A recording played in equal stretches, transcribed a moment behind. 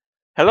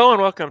Hello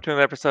and welcome to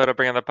another episode of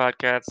Bring on the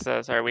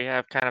Podcast. Sorry, we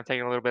have kind of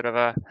taken a little bit of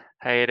a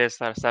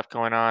hiatus, a lot of stuff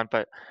going on,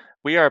 but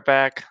we are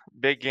back.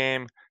 Big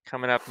game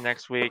coming up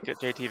next week.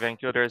 JT Van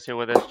Kilder is here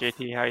with us.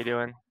 JT, how you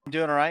doing? I'm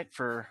doing all right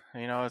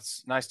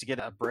it's nice to get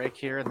a break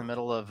here in the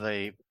middle of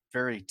a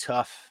very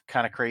tough,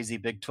 kind of crazy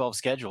Big 12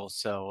 schedule.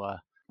 So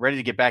ready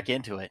to get back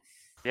into it.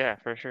 Yeah,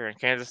 for sure.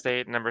 Kansas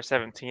State, number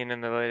 17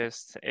 in the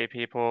latest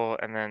AP poll,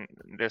 and then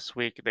this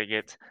week they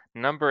get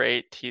number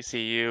 8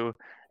 TCU.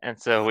 And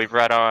so we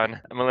brought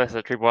on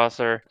Melissa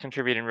Triebwasser,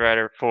 contributing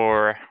writer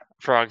for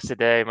Frogs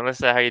Today.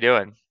 Melissa, how you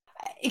doing?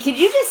 Could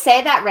you just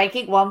say that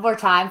ranking one more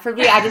time for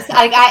me? That's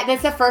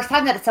the first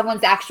time that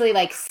someone's actually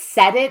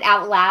said it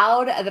out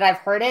loud that I've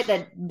heard it.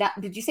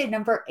 Did you say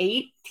number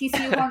 8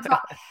 TCU horns?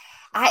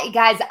 I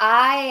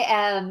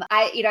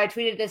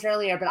tweeted this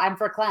earlier, but I'm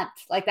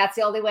verklempt. That's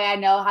the only way I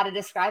know how to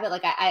describe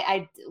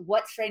it.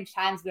 What strange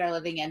times we are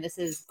living in. This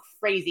is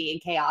crazy and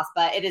chaos,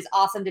 but it is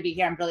awesome to be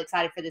here. I'm really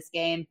excited for this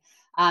game.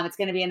 It's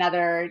going to be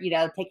another,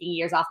 taking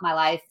years off my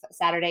life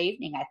Saturday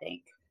evening, I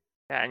think.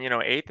 Yeah, and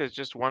 8th is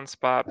just one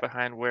spot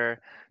behind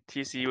where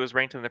TCU was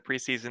ranked in the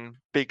preseason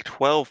Big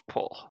 12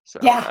 poll. So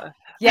yeah,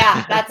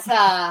 that's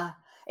and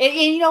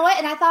you know what?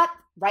 And I thought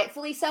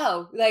rightfully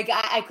so.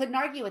 I couldn't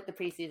argue with the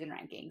preseason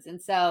rankings, and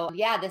so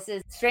this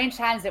is strange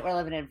times that we're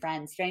living in,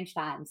 friends. Strange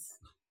times.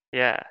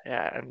 Yeah,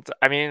 and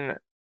I mean,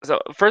 so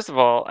first of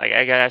all,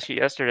 I got asked you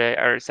yesterday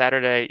or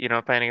Saturday,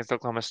 playing against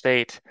Oklahoma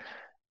State.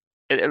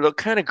 It looked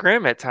kind of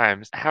grim at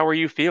times. How were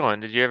you feeling?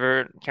 Did you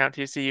ever count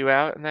TCU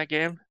out in that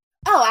game?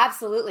 Oh,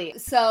 absolutely.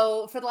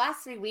 So for the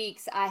last 3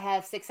 weeks, I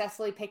have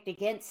successfully picked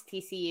against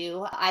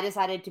TCU. I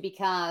decided to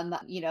become,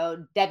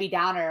 Debbie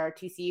Downer,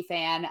 TCU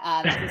fan,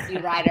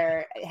 TCU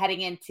writer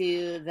heading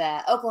into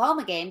the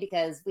Oklahoma game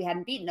because we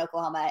hadn't beaten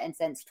Oklahoma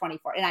since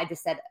 24. And I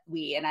just said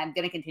we, and I'm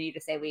going to continue to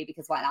say we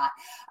because why not?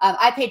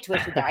 I paid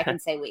tuition there. I can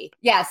say we.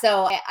 Yeah.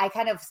 So I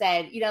kind of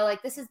said,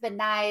 this has been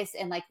nice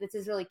and this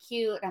is really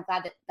cute. And I'm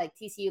glad that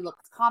TCU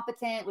looks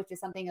competent, which is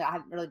something that I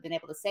haven't really been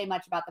able to say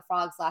much about the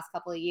Frogs last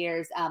couple of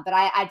years. But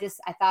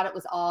I thought it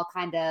was all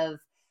kind of,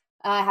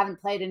 I haven't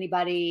played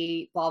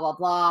anybody, blah, blah,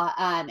 blah.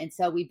 And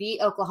so we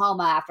beat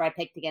Oklahoma after I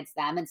picked against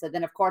them. And so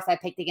then, of course, I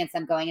picked against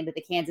them going into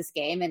the Kansas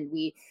game. And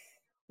we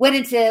went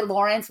into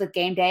Lawrence with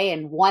game day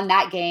and won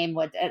that game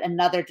with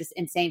another just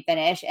insane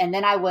finish. And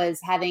then I was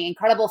having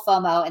incredible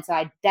FOMO. And so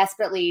I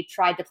desperately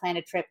tried to plan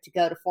a trip to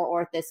go to Fort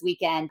Worth this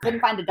weekend.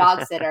 Couldn't find a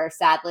dog sitter,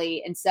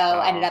 sadly. And so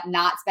I ended up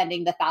not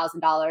spending the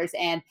 $1,000.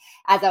 And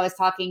as I was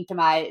talking to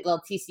my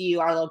little TCU,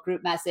 our little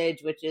group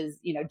message, which is,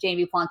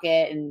 Jamie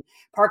Plunkett and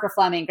Parker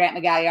Fleming, Grant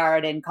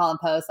McGalliard, and Colin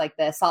Post,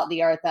 the salt of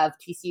the earth of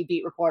TCU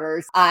beat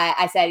reporters.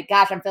 I said,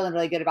 gosh, I'm feeling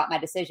really good about my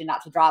decision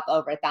not to drop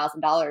over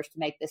 $1,000 to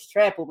make this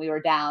trip when we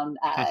were down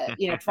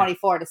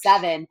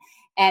 24-7.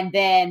 And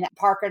then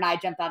Parker and I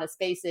jumped on his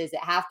faces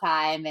at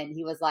halftime and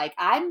he was like,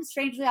 I'm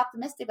strangely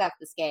optimistic about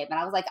this game. And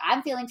I was like,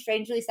 I'm feeling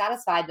strangely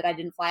satisfied that I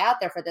didn't fly out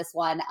there for this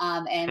one.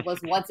 And was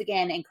once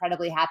again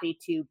incredibly happy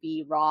to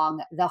be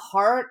wrong. The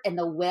heart and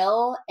the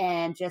will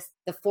and just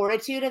the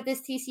fortitude of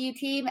this TCU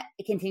team,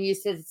 it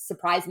continues to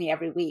surprise me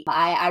every week.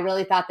 I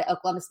really thought that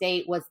Oklahoma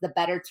State was the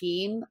better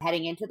team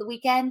heading into the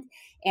weekend.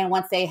 And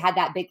once they had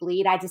that big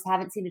lead, I just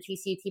haven't seen a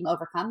TCU team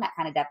overcome that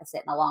kind of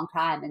deficit in a long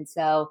time. And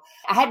so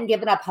I hadn't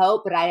given up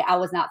hope, but I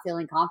was not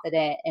feeling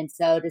confident. And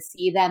so to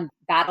see them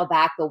battle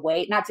back the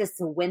way, not just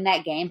to win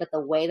that game, but the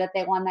way that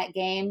they won that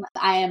game,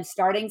 I am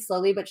starting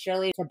slowly but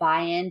surely to buy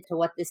into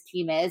what this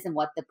team is and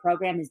what the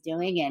program is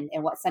doing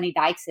and what Sonny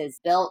Dykes has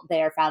built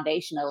there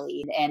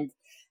foundationally. And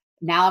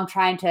now I'm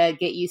trying to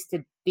get used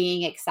to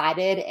being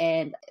excited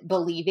and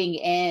believing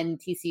in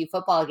TCU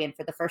football again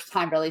for the first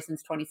time really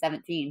since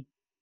 2017.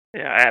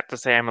 Yeah, I have to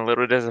say I'm a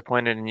little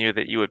disappointed in you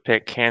that you would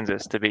pick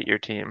Kansas to beat your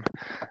team.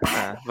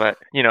 But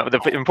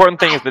the important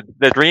thing is that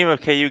the dream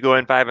of KU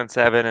going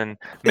 5-7 and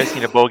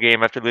missing a bowl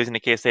game after losing to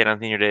K-State on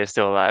Senior Day is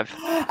still alive.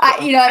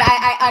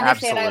 I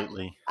understand.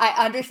 Absolutely.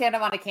 I understand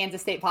I'm on a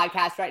Kansas State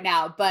podcast right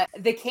now, but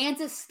the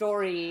Kansas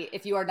story,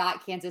 if you are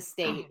not Kansas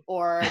State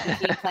or the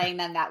team playing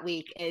them that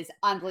week, is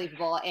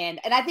unbelievable. And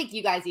I think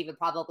you guys even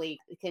probably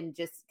can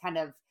just kind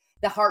of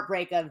the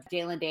heartbreak of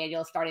Jalen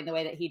Daniels starting the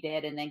way that he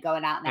did and then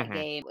going out in that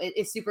game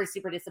is super,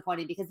 super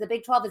disappointing because the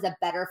Big 12 is a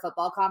better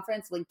football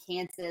conference when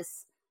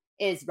Kansas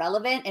is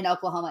relevant and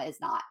Oklahoma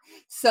is not.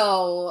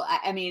 So,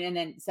 I'm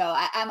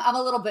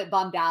a little bit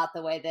bummed out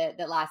the way that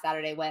last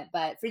Saturday went,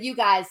 but for you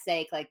guys'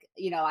 sake,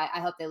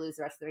 I hope they lose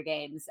the rest of their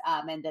games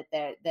and that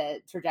the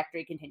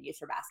trajectory continues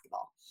for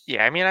basketball.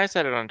 Yeah, I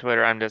said it on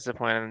Twitter. I'm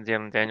disappointed in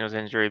Jalen Daniels'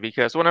 injury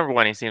because, well, number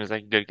one, he seems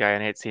like a good guy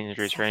and hates seeing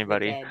injuries for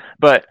anybody.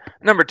 But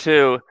number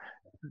two,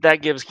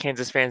 that gives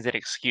Kansas fans an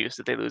excuse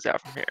that they lose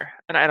out from here.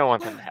 And I don't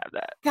want them to have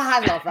that.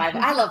 God,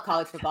 I love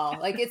college football.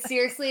 It's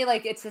seriously,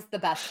 it's just the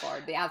best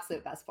sport, the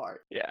absolute best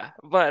sport. Yeah.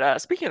 But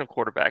speaking of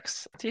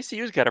quarterbacks,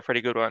 TCU's got a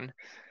pretty good one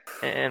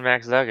in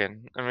Max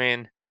Duggan.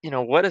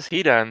 What has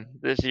he done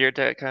this year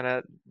to kind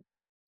of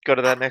go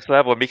to that next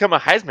level and become a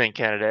Heisman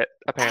candidate,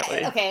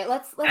 apparently? Okay,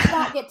 let's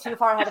not get too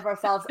far ahead of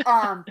ourselves.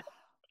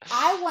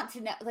 I want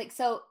to know,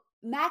 so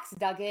Max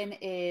Duggan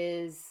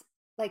is...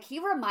 Like he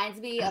reminds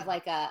me of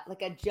like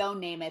a Joe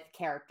Namath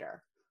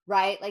character,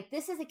 right? Like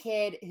this is a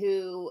kid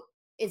who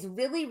is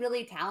really,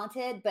 really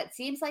talented, but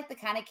seems like the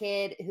kind of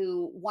kid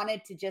who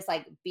wanted to just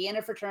like be in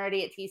a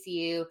fraternity at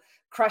TCU,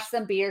 crush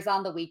some beers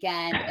on the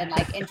weekend, and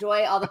like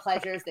enjoy all the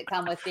pleasures that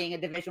come with being a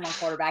Division I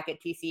quarterback at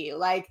TCU.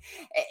 Like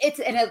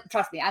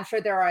trust me, I'm sure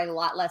there are a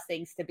lot less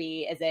things to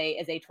be as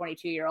a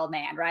 22-year-old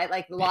man, right?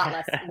 Like a lot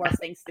less worse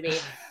things to be.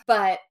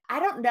 But I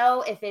don't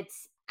know if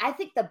I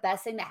think the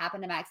best thing that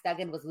happened to Max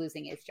Duggan was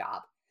losing his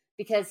job.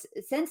 Because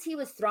since he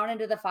was thrown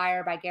into the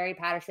fire by Gary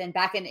Patterson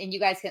back in, and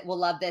you guys will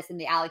love this, in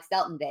the Alex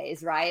Delton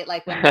days, right?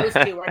 Like when those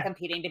two were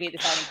competing to be the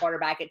starting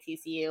quarterback at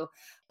TCU,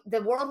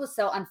 the world was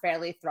so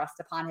unfairly thrust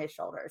upon his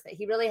shoulders that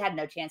he really had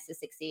no chance to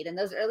succeed. And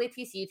those early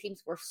TCU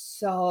teams were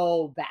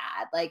so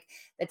bad. Like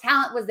the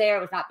talent was there,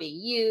 it was not being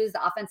used.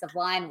 The offensive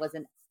line was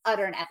an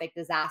utter and epic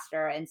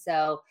disaster. And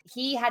so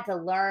he had to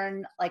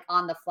learn like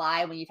on the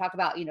fly. When you talk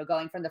about,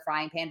 going from the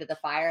frying pan to the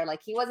fire,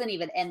 like he wasn't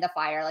even in the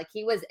fire. Like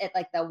he was at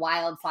like the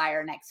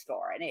wildfire next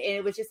door. And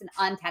it was just an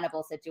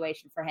untenable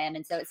situation for him.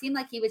 And so it seemed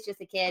like he was just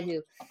a kid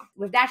who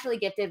was naturally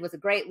gifted, was a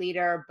great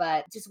leader,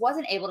 but just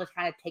wasn't able to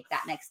kind of take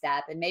that next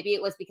step. And maybe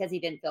it was because he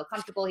didn't feel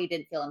comfortable. He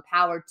didn't feel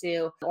empowered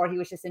to, or he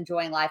was just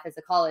enjoying life as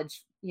a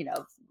college,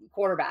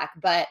 quarterback.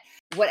 But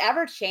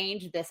whatever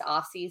changed this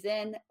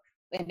offseason,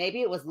 and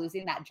maybe it was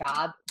losing that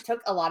job,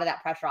 took a lot of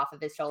that pressure off of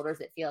his shoulders,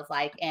 it feels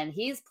like. And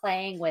he's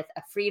playing with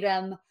a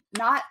freedom,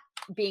 not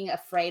being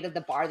afraid of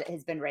the bar that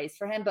has been raised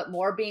for him, but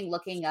more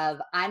looking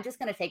of, I'm just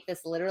going to take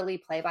this literally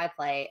play by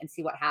play and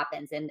see what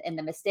happens. And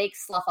the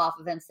mistakes slough off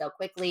of him so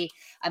quickly.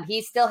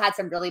 He still had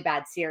some really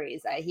bad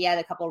series. He had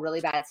a couple really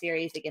bad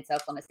series against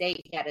Oklahoma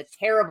State. He had a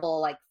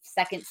terrible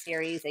second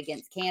series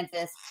against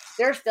Kansas.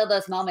 There are still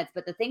those moments,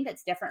 but the thing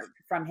that's different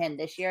from him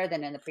this year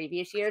than in the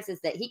previous years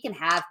is that he can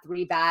have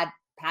 3 bad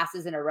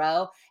passes in a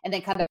row and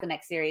then come back the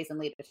next series and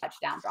lead a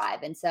touchdown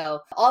drive. And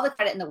so all the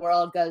credit in the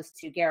world goes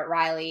to Garrett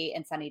Riley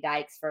and Sonny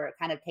Dykes for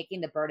kind of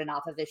taking the burden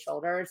off of his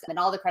shoulders. And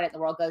all the credit in the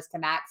world goes to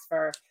Max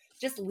for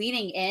just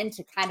leaning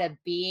into kind of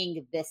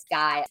being this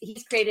guy.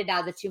 He's created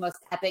now the 2 most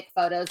epic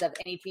photos of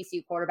any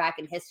TCU quarterback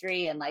in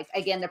history. And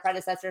again, the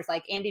predecessors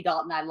like Andy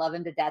Dalton, I love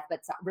him to death, but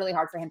it's really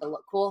hard for him to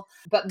look cool.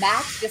 But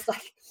Max, just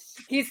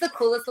he's the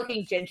coolest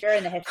looking ginger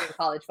in the history of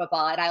college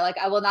football. And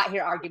I will not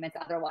hear arguments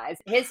otherwise.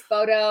 His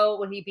photo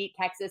when he beat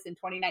Texas in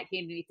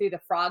 2019, and he threw the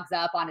frogs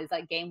up on his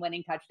game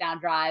winning touchdown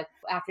drive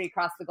after he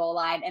crossed the goal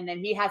line. And then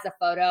he has a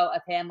photo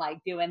of him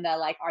doing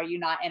the are you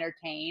not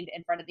entertained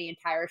in front of the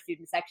entire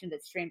student section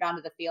that streamed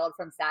onto the field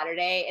from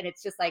Saturday. And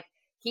it's just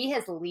he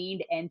has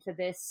leaned into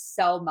this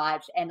so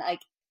much. And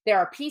there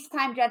are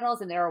peacetime generals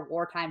and there are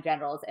wartime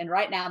generals. And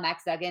right now,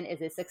 Max Duggan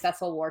is a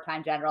successful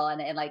wartime general.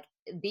 And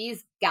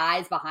these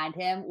guys behind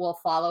him will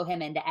follow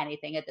him into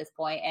anything at this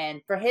point.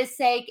 And for his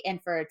sake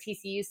and for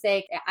TCU's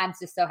sake, I'm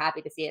just so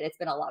happy to see it. It's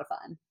been a lot of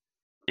fun.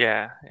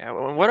 Yeah.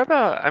 Well, what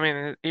about,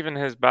 even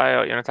his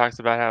bio, talks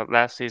about how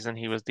last season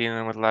he was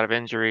dealing with a lot of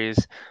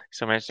injuries.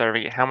 So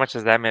how much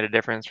has that made a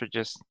difference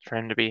for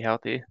him to be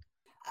healthy?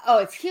 Oh,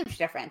 it's a huge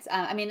difference.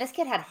 This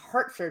kid had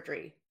heart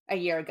surgery a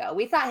year ago.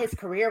 We thought his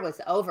career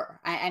was over.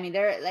 I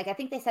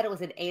think they said it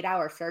was an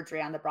 8-hour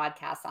surgery on the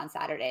broadcast on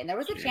Saturday. And there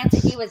was a chance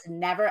that he was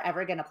never,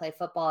 ever going to play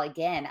football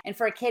again. And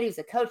for a kid who's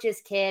a coach's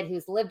kid,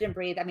 who's lived and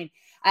breathed,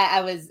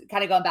 I was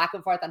kind of going back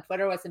and forth on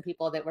Twitter with some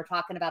people that were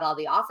talking about all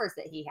the offers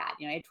that he had.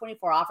 He had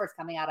 24 offers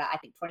coming out of, I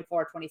think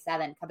 24 or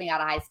 27 coming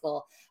out of high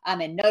school,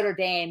 in Notre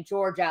Dame,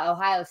 Georgia,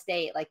 Ohio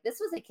State. This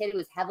was a kid who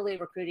was heavily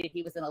recruited.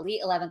 He was an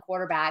Elite 11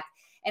 quarterback.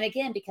 And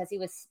again, because he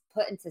was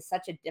put into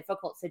such a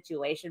difficult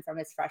situation from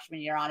his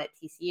freshman year on at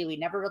TCU, he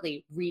never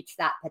really reached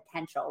that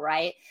potential,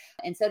 right?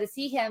 And so to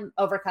see him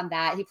overcome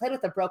that, he played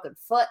with a broken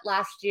foot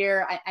last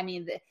year.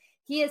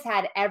 He has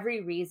had every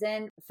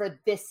reason for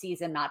this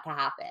season not to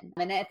happen.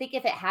 And I think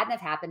if it hadn't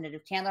have happened, and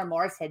if Chandler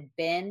Morris had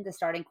been the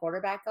starting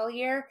quarterback all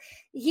year,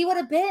 he would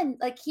have been,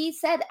 he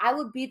said, I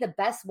would be the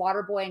best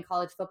water boy in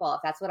college football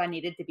if that's what I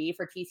needed to be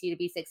for TCU to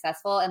be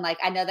successful. And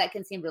I know that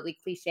can seem really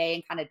cliche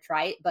and kind of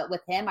trite, but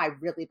with him, I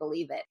really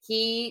believe it.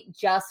 He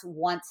just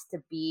wants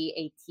to be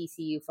a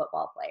TCU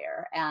football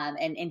player.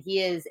 And he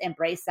has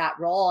embraced that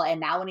role. And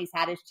now when he's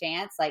had his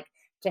chance,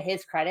 to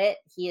his credit,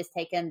 he has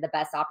taken the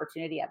best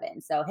opportunity of it.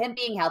 And so him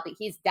being healthy,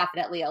 he's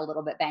definitely a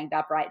little bit banged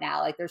up right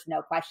now. There's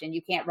no question.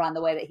 You can't run the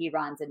way that he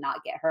runs and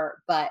not get hurt.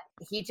 But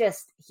he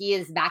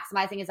is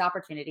maximizing his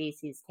opportunities.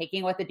 He's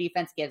taking what the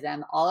defense gives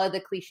him, all of the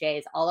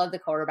cliches, all of the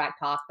quarterback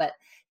talk, but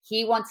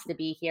he wants to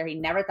be here. He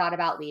never thought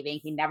about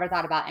leaving. He never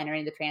thought about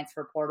entering the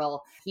transfer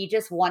portal. He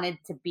just wanted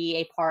to be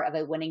a part of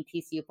a winning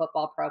TCU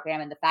football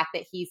program. And the fact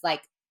that he's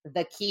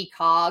the key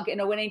cog in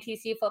a winning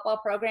TCU football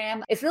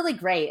program, it's really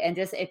great. And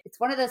just it's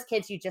one of those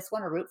kids you just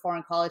want to root for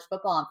in college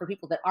football. And for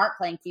people that aren't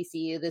playing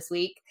TCU this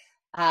week,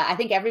 I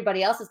think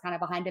everybody else is kind of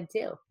behind him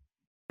too.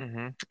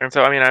 And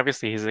so, I mean,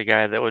 obviously he's a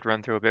guy that would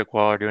run through a big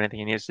wall or do anything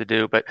he needs to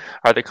do, but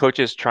are the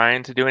coaches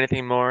trying to do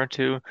anything more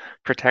to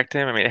protect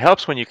him? I mean, it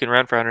helps when you can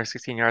run for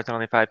 116 yards and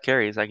only 5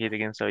 carries like he did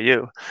against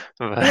OU.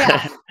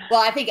 Yeah.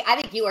 Well, I think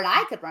you and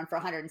I could run for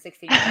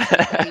 116 yards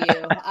against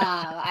OU.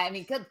 I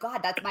mean, good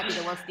God, that might be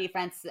the worst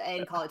defense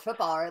in college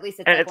football, or at least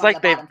it's And like it's one like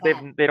of the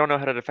bottom 10. they don't know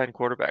how to defend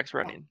quarterbacks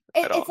running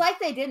at all. It's like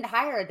they didn't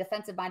hire a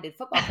defensive-minded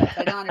football coach.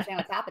 I don't understand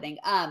what's happening.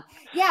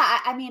 Yeah,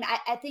 I mean,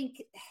 I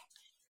think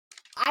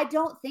I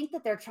don't think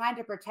that they're trying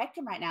to protect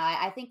him right now.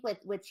 I think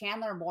with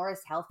Chandler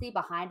Morris healthy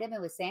behind him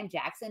and with Sam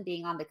Jackson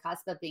being on the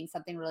cusp of being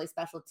something really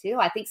special too,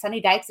 I think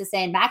Sonny Dykes is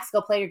saying, Max,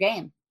 go play your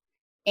game.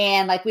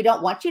 And like, we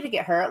don't want you to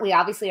get hurt. We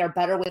obviously are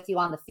better with you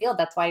on the field.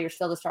 That's why you're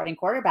still the starting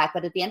quarterback.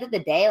 But at the end of the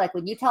day, like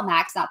when you tell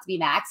Max not to be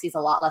Max, he's a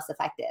lot less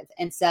effective.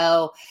 And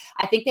so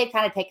I think they've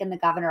kind of taken the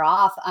governor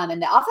off.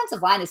 And the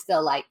offensive line is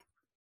still like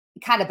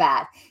kind of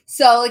bad.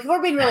 So like, if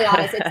we're being really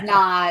honest, it's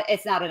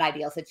not an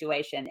ideal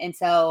situation. And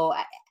so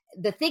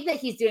the thing that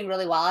he's doing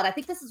really well, and I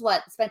think this is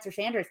what Spencer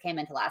Sanders came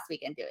into last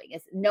weekend doing,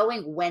 is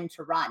knowing when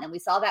to run. And we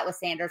saw that with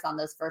Sanders on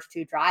those first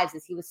 2 drives,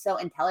 is he was so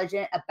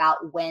intelligent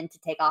about when to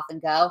take off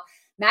and go.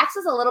 Max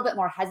was a little bit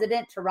more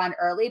hesitant to run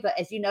early, but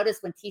as you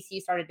noticed, when TCU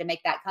started to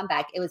make that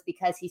comeback, it was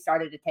because he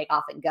started to take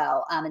off and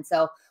go. And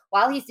so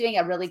while he's doing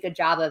a really good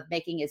job of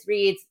making his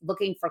reads,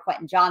 looking for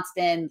Quentin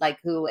Johnston, like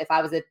who, if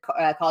I was a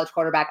college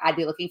quarterback, I'd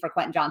be looking for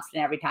Quentin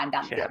Johnston every time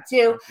down the field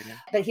too.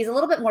 But he's a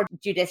little bit more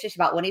judicious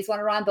about when he's going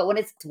to run. But when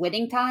it's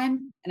winning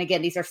time, and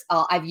again, these are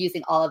I'm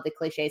using all of the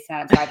cliches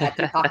tonight. I'm sorry, I've had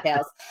 2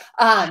 cocktails.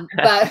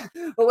 But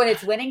when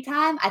it's winning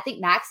time, I think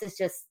Max is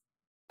just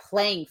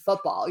playing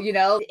football.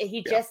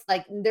 He just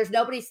like, there's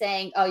nobody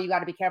saying, oh, you got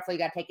to be careful, you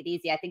got to take it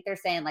easy. I think they're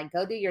saying like,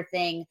 go do your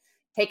thing,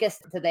 take us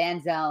to the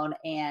end zone.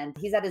 And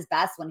he's at his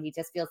best when he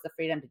just feels the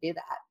freedom to do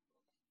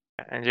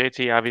that. And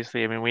JT,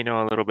 obviously, I mean, we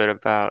know a little bit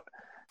about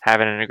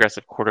having an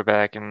aggressive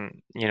quarterback and,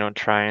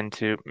 trying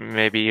to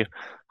maybe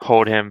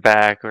hold him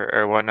back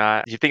or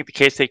whatnot. Do you think the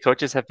K-State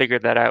coaches have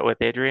figured that out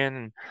with Adrian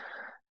and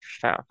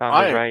found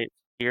the right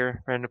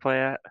gear for him to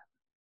play at?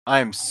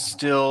 I'm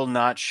still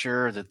not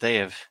sure that they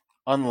have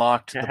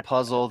unlocked the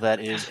puzzle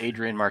that is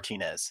Adrian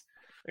Martinez.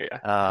 Yeah,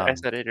 I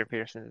said Adrian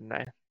Peterson, didn't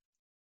I?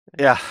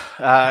 Yeah.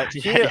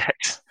 Okay.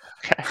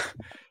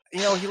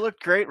 He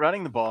looked great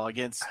running the ball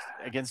against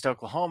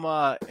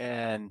Oklahoma,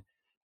 and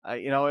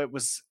it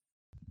was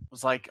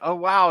like, oh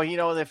wow,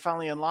 they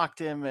finally unlocked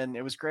him, and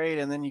it was great.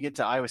 And then you get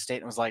to Iowa State,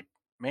 and it was like,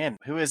 man,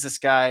 who is this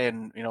guy?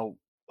 And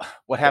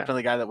what happened to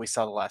the guy that we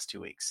saw the last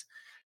 2 weeks?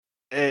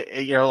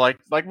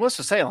 Like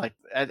Melissa was saying, like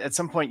at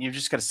some point you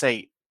just got to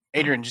say,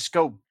 Adrian, just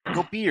go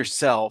be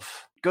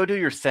yourself, go do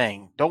your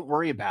thing, don't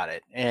worry about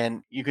it.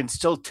 And you can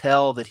still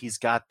tell that he's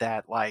got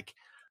that like,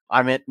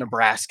 I'm at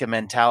Nebraska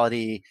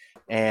mentality,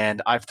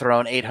 and I've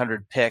thrown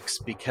 800 picks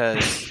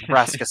because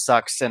Nebraska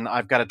sucks, and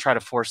I've got to try to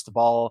force the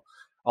ball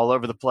all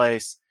over the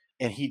place.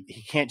 And he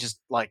can't just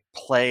like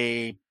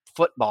play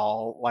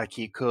football like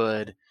he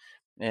could.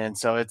 And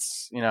so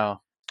it's,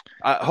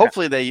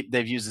 hopefully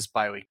they've used this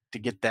bye week to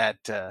get that,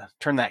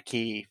 turn that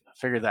key,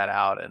 figure that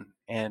out,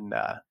 and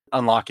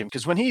unlock him.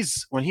 Because when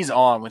he's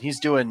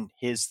doing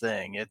his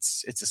thing,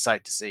 it's a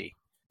sight to see.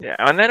 Yeah,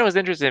 and then it was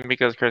interesting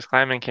because Chris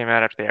Klieman came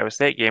out after the Iowa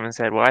State game and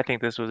said, well, I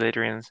think this was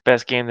Adrian's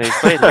best game that he's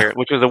played here,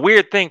 which was a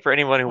weird thing for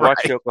anyone who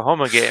watched the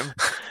Oklahoma game.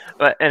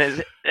 But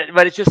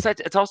it's just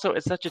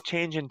such a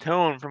change in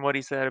tone from what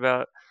he said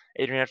about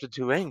Adrian after the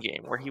Tulane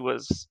game, where he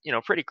was,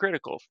 pretty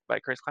critical by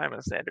Chris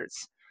Klieman's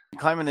standards.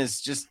 Klieman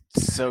is just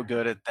so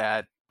good at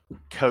that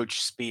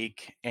coach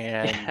speak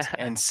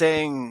and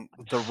saying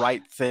the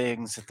right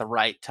things at the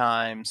right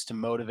times to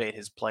motivate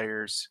his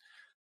players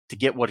to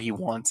get what he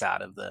wants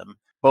out of them,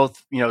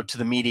 both, to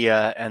the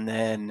media, and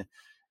then,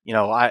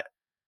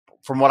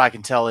 from what I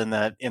can tell in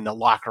the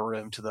locker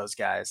room to those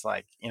guys,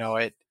 like,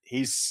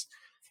 he's,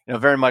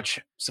 very much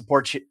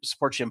support you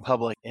in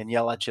public and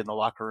yell at you in the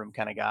locker room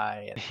kind of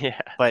guy.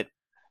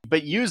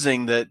 But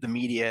using the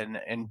media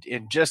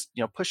and just,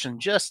 pushing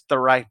just the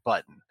right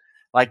button,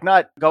 like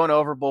not going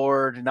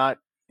overboard, not,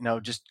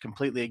 just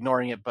completely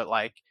ignoring it, but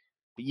like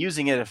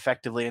using it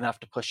effectively enough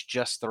to push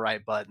just the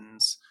right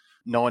buttons,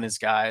 knowing his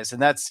guys. And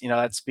that's,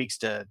 that speaks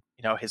to,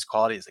 his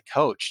quality as a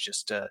coach,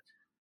 just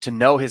to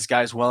know his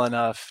guys well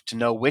enough to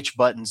know which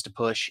buttons to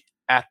push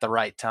at the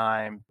right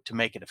time to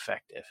make it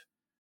effective.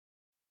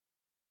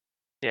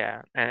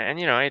 Yeah. And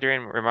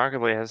Adrian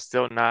remarkably has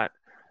still not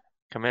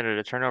committed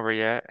a turnover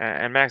yet.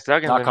 And Max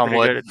Duggan's been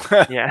pretty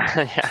good.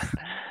 Yeah.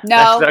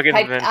 No, Max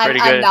Duggan's been pretty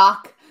good.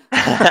 Knock.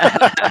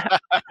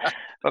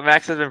 But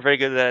Max has been pretty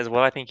good at that as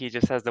well. I think he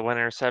just has the one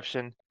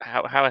interception.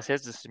 How has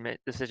his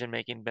decision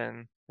making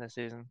been this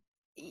season?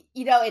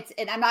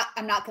 And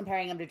I'm not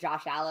comparing him to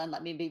Josh Allen.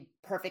 Let me be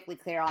perfectly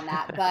clear on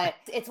that, but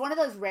it's one of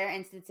those rare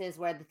instances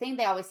where the thing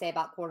they always say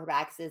about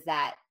quarterbacks is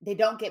that they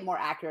don't get more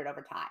accurate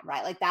over time,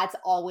 right? Like that's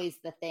always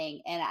the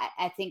thing. And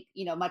I think,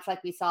 much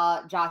like we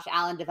saw Josh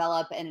Allen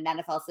develop in an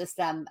NFL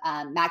system,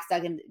 Max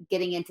Duggan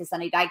getting into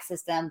Sonny Dykes'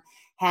 system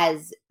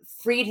has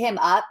freed him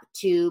up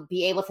to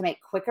be able to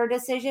make quicker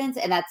decisions,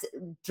 and that's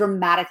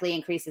dramatically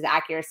increases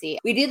accuracy.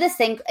 We do this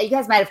thing, you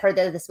guys might have heard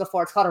of this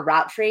before, it's called a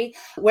route tree,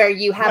 where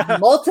you have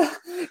multiple,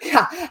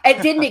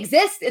 it didn't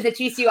exist in the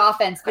TCU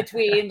offense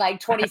between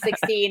like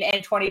 2016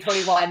 and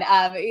 2021.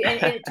 And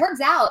it turns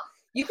out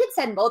you could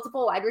send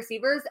multiple wide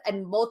receivers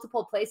and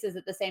multiple places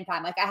at the same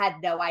time. Like I had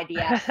no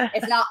idea.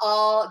 It's not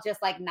all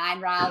just like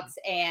 9 routes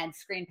and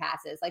screen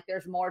passes. Like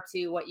there's more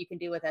to what you can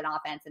do with an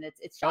offense, and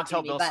it's shocking.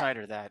 Don't tell Bill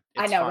Snyder that.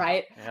 I know, fun.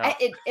 right? Yeah.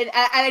 And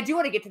I do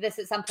want to get to this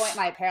at some point.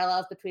 My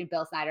parallels between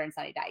Bill Snyder and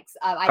Sonny Dykes.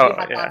 I do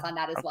have thoughts on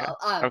that as well.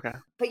 Okay.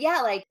 But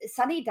yeah, like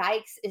Sonny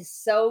Dykes is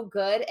so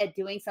good at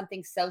doing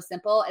something so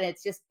simple, and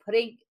it's just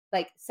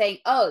saying,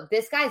 oh,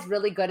 this guy's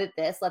really good at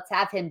this. Let's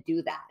have him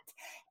do that.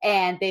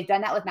 And they've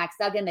done that with Max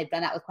Duggan. They've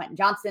done that with Quentin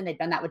Johnston. They've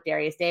done that with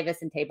Darius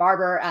Davis and Tay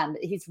Barber.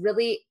 He's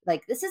really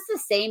this is the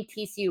same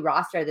TCU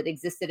roster that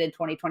existed in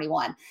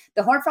 2021.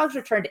 The Horned Frogs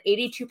returned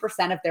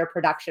 82% of their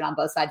production on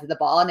both sides of the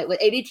ball, and it was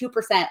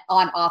 82%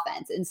 on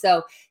offense. And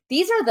so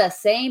these are the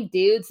same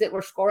dudes that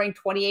were scoring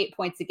 28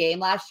 points a game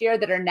last year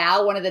that are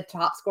now one of the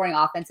top scoring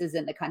offenses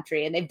in the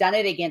country. And they've done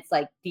it against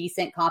like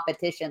decent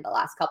competition the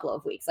last couple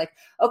of weeks. Like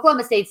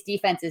Oklahoma State's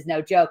defense is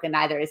no joke, and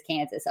neither is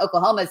Kansas.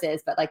 Oklahoma's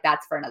is, but like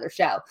that's for another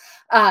show.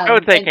 I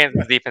would say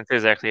Kansas defense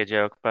is actually a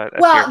joke, but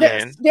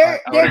that's your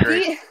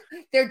opinion.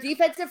 Their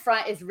defensive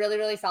front is really,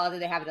 really solid,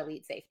 and they have an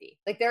elite safety.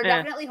 Like there are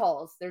definitely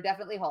holes. There are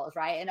definitely holes,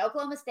 right? And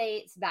Oklahoma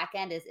State's back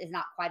end is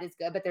not quite as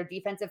good, but their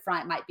defensive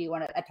front might be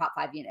a top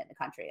 5 unit in the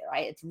country,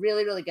 right? It's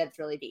really, really good. It's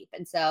really deep.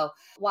 And so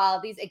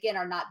while these, again,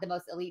 are not the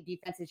most elite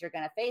defenses you're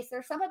going to face,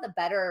 they're some of the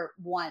better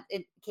ones.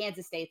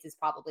 Kansas State's is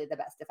probably the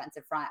best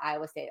defensive front.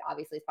 Iowa State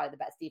obviously is probably the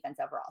best defense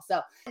overall.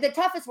 So the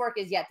toughest work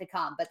is yet to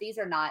come, but these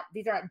are not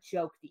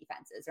joke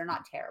defenses. They're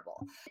not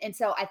terrible. And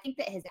so I think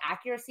that his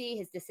accuracy,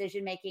 his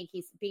decision-making,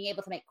 he's being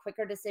able to make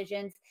quicker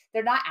decisions.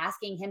 They're not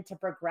asking him to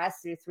progress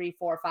through 3,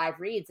 4, 5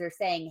 reads. They're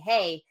saying,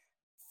 hey,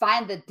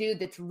 find the dude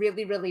that's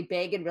really, really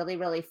big and really,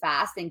 really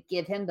fast and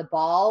give him the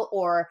ball.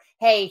 Or,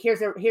 hey,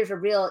 here's a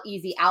real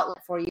easy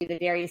outlet for you to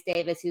Darius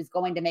Davis, who's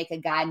going to make a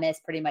guy miss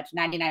pretty much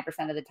 99%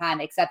 of the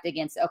time, except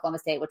against Oklahoma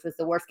State, which was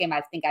the worst game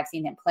I think I've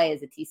seen him play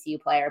as a TCU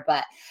player.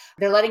 But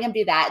they're letting him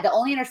do that. The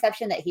only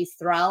interception that he's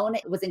thrown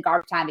was in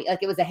garbage time.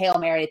 Like it was a Hail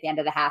Mary at the end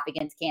of the half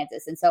against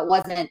Kansas. And so it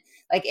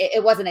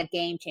wasn't a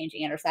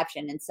game-changing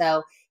interception. And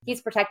so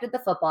he's protected the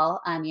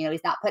football.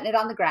 He's not putting it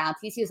on the ground.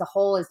 TCU as a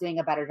whole is doing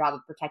a better job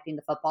of protecting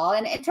the football.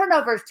 And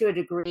turnovers to a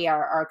degree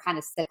are kind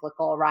of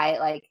cyclical, right?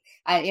 Like,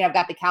 I've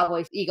got the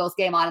Cowboys-Eagles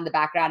game on in the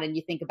background, and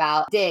you think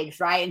about Diggs,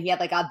 right? And he had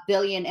like a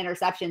billion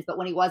interceptions, but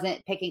when he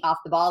wasn't picking off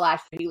the ball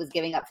last year, he was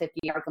giving up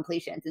 50-yard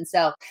completions. And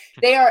so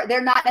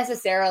they're not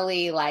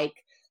necessarily like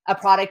a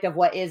product of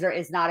what is or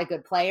is not a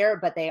good player,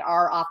 but they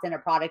are often a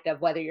product of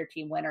whether your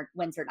team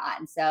wins or not.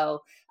 And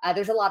so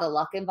there's a lot of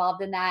luck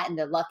involved in that, and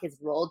the luck has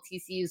rolled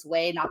TCU's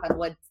way, knock on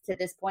wood, to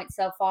this point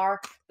so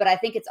far. But I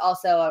think it's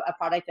also a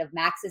product of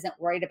Max isn't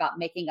worried about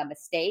making a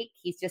mistake.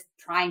 He's just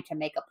trying to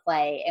make a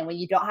play. And when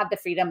you don't have the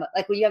freedom,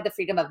 like when you have the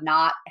freedom of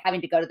not having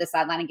to go to the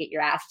sideline and get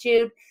your ass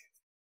chewed,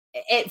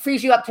 it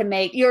frees you up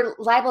you're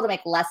liable to make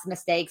less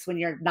mistakes when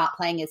you're not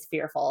playing as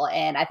fearful.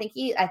 And I think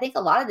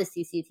a lot of this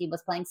TCU team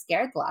was playing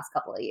scared the last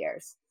couple of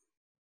years.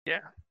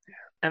 Yeah.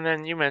 And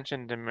then you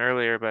mentioned him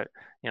earlier, but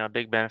a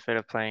big benefit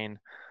of playing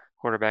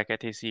quarterback at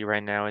TCU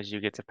right now is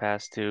you get to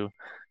pass to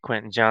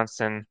Quentin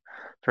Johnston,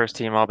 first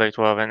team All Big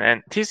 12.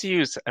 And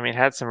TCU's,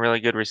 had some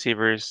really good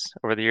receivers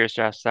over the years,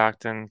 Josh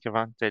Stockton,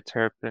 Kevontae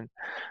Turpin,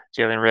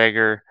 Jalen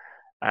Reagor.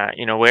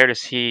 Where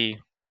does he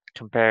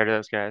compare to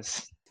those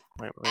guys?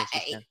 Where does he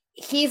stand?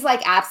 He's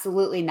like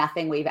absolutely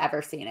nothing we've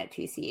ever seen at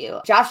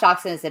TCU. Josh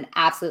Doxson is an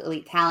absolute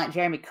elite talent.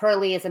 Jeremy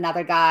Curley is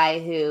another guy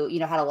who,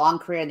 had a long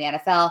career in the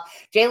NFL.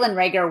 Jalen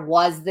Reagor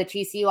was the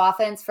TCU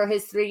offense for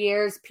his 3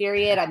 years,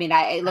 period.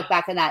 I look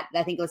back on that,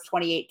 I think it was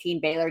 2018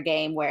 Baylor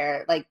game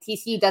where like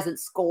TCU doesn't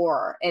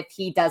score if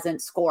he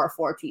doesn't score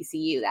for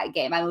TCU that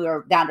game. We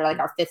were down to like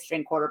our 5th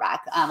string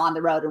quarterback on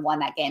the road and won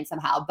that game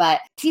somehow.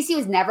 But TCU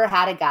has never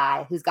had a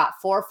guy who's got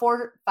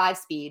 4.45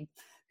 speed,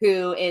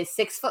 who is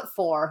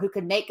 6'4", who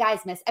could make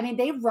guys miss.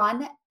 They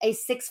run a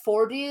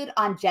 6'4" dude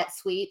on jet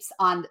sweeps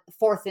on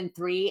 4th and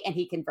 3, and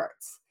he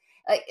converts.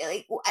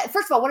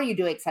 First of all, what are you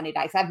doing, Sonny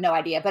Dykes? I have no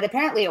idea, but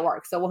apparently it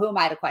works. So who am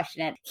I to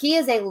question it? He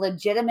is a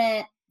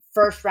legitimate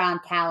first-round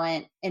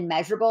talent in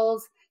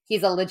measurables.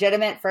 He's a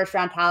legitimate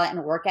first-round talent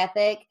in work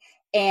ethic.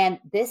 And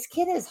this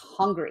kid is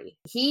hungry.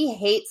 He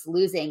hates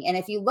losing. And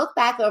if you look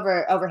back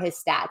over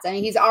his stats,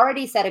 he's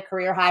already set a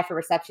career high for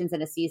receptions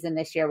in a season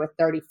this year with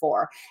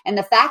 34. And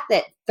the fact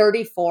that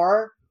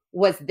 34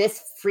 was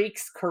this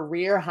freak's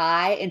career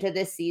high into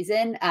this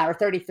season, or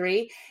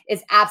 33,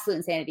 is absolute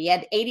insanity. He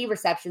had 80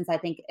 receptions, I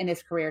think, in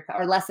his career,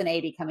 or less than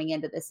 80 coming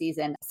into the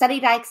season. Sonny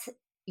Dykes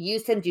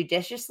used him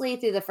judiciously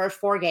through the first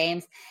 4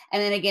 games,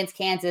 and then against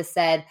Kansas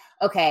said,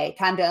 okay,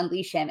 time to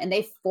unleash him. And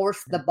they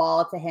forced the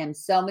ball to him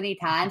so many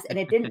times, and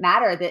it didn't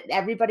matter that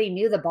everybody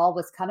knew the ball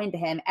was coming to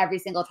him every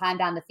single time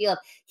down the field.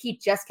 He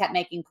just kept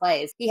making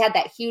plays. He had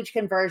that huge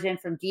conversion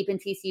from deep in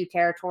TCU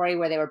territory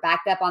where they were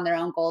backed up on their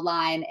own goal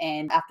line,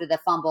 and after the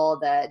fumble,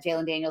 the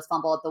Jalen Daniels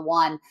fumble at the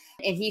 1,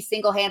 and he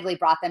single-handedly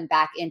brought them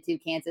back into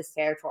Kansas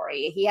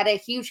territory. He had a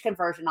huge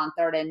conversion on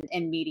 3rd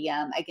and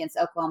medium against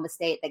Oklahoma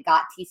State that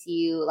got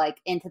TCU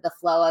like into the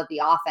flow of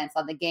the offense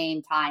on the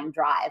game time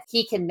drive.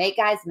 He can make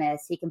guys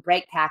miss. He can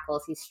break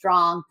tackles. He's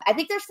strong. I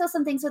think there's still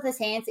some things with his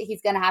hands that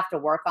he's going to have to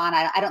work on.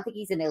 I don't think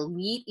he's an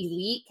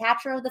elite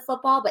catcher of the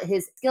football, but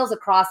his skills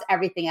across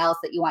everything else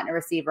that you want in a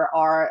receiver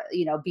are,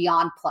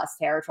 beyond plus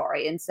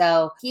territory. And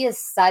so he is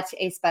such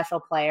a special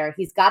player.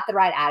 He's got the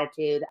right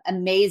attitude,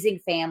 amazing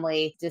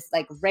family, just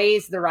like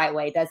raised the right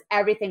way, does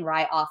everything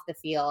right off the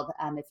field.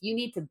 If you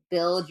need to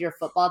build your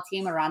football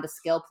team around a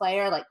skill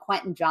player like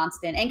Quentin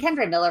Johnston and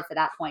Kendre Miller for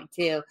that point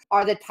too,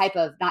 are the type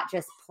of not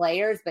just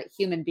players, but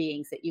human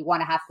beings that you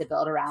want to have to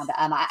build around.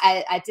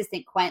 I just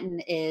think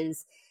Quentin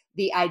is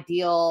the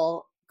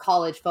ideal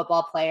college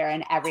football player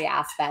in every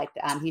aspect.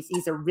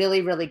 He's a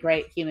really, really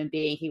great human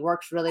being. He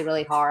works really,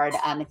 really hard.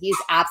 And he's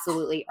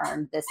absolutely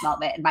earned this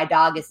moment. And my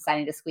dog is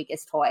deciding to squeak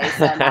his toy.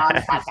 So now on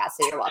the podcast,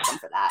 so you're welcome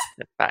for that.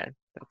 That's fine.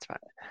 That's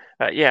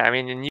fine. Yeah, I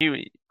mean, and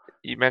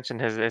you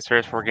mentioned his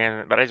first 4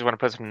 games, but I just want to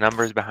put some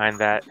numbers behind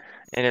that.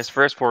 In his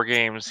first 4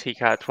 games, he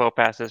caught 12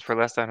 passes for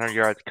less than 100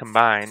 yards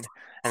combined.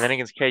 And then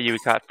against KU, he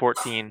caught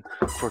 14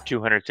 for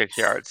 206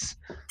 yards.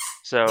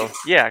 So,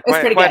 yeah,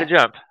 quite a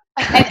jump.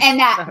 And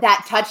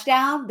that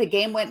touchdown, they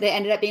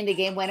ended up being the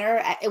game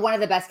winner. One of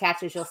the best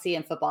catches you'll see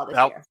in football this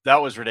year.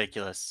 That was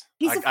ridiculous.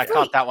 I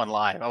caught that one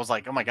live. I was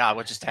like, oh my God,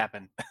 what just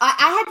happened?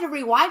 I had to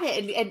rewind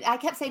it, and I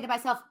kept saying to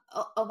myself,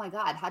 oh my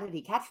God, how did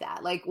he catch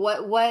that? Like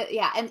what?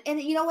 Yeah.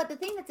 And you know what? The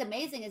thing that's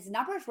amazing is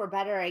numbers were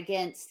better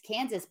against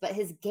Kansas, but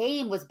his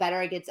game was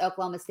better against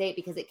Oklahoma State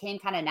because it came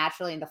kind of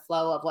naturally in the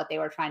flow of what they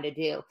were trying to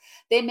do.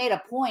 They made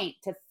a point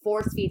to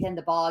force feed him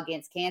the ball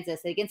against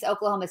Kansas. Against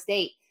Oklahoma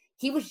State,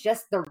 he was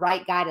just the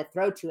right guy to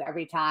throw to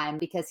every time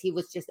because he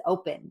was just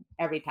open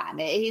every time.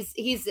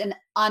 He's an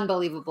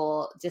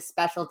unbelievable, just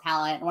special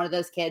talent. One of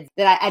those kids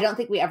that I don't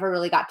think we ever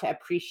really got to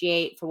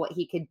appreciate for what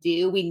he could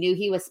do. We knew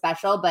he was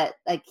special, but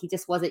like he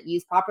just wasn't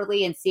used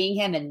properly. And seeing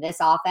him in this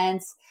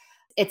offense,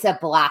 it's a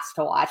blast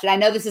to watch. And I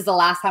know this is the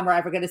last time we're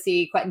ever going to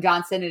see Quentin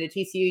Johnston in a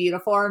TCU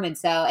uniform.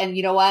 And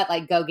you know what?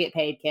 Like, go get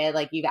paid, kid.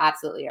 Like, you've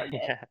absolutely earned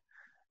it.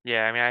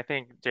 Yeah, I mean, I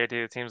think, JT,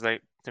 it seems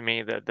like to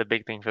me the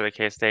big thing for the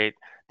K-State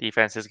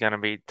defense is going to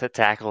be to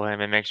tackle him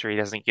and make sure he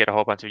doesn't get a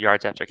whole bunch of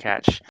yards after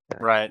catch.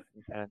 Right.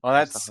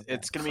 Well,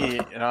 it's going to be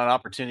an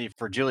opportunity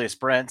for Julius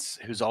Brents,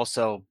 who's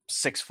also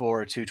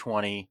 6'4",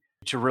 220,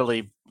 to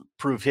really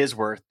prove his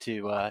worth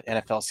to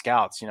NFL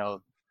scouts. You're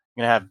going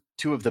to have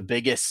 2 of the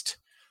biggest,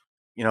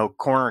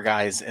 corner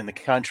guys in the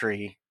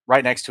country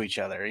right next to each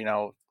other.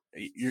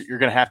 You're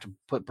going to have to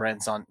put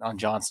Brents on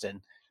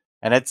Johnston.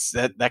 And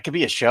that could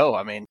be a show.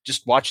 I mean,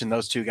 just watching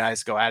those 2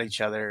 guys go at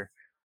each other,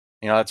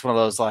 that's one of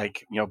those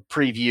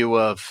preview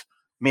of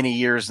many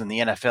years in the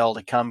NFL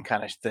to come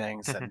kind of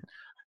things. And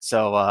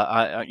so,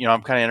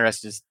 I'm kind of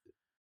interested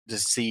to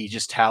see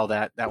just how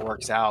that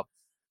works out.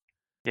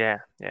 Yeah,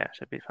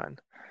 should be fun.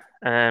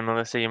 And then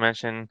Melissa, you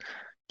mentioned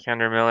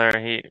Kendre Miller.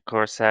 He, of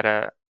course, had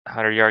a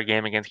 100-yard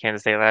game against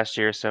Kansas State last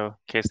year, so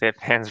K-State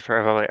fans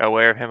are probably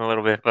aware of him a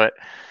little bit. But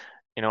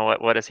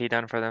what has he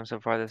done for them so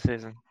far this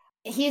season?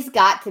 He's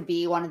got to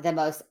be one of the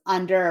most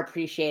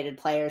underappreciated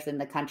players in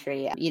the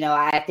country.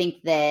 I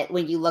think that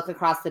when you look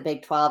across the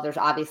Big 12, there's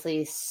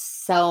obviously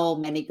so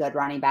many good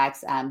running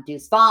backs.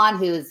 Deuce Vaughn,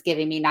 who's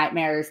giving me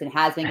nightmares and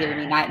has been giving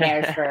me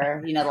nightmares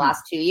for, the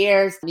last 2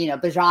 years.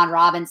 Bijan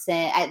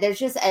Robinson.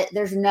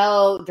 There's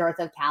no dearth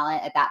of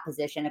talent at that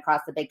position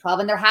across the Big 12.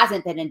 And there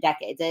hasn't been in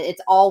decades.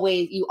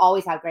 You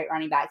always have great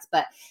running backs.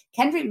 But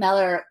Kendre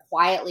Miller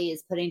quietly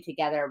is putting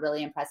together a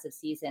really impressive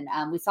season.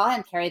 We saw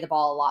him carry the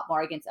ball a lot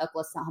more against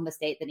Oklahoma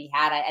State than he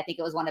had. I think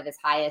it was one of his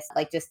highest,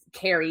 just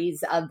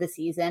carries of the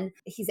season.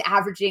 He's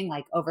averaging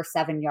over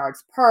 7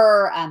 yards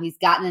per. He's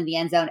gotten in the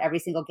end zone every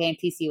single game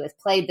TCU has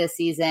played this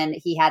season.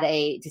 He had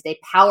just a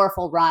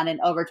powerful run in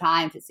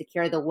overtime to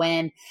secure the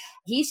win.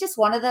 He's just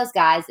one of those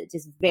guys that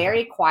just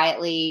very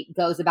quietly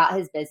goes about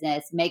his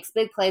business, makes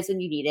big plays when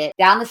you need it.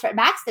 Down the stretch,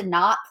 Max did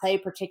not play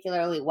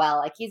particularly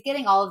well. He's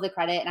getting all of the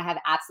credit, and I have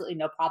absolutely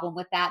no problem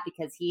with that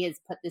because he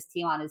has put this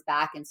team on his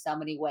back in so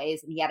many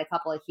ways, and he had a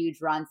couple of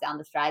huge runs down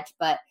the stretch.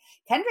 But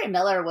Kendre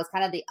Miller was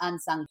kind of the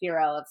unsung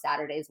hero of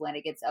Saturday's win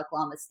against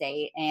Oklahoma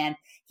State, and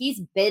he's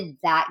been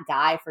that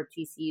guy for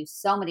TCU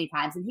so many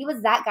times, and he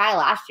was that guy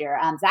last year.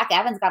 Zach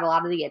Evans got a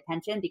lot of the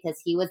attention because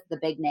he was the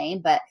big name,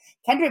 but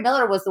Kendre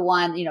Miller was the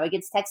one,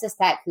 against Texas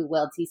Tech, who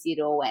willed TCU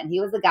to a win. He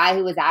was the guy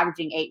who was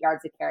averaging 8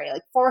 yards a carry,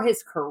 for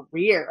his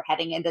career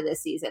heading into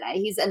this season.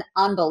 He's an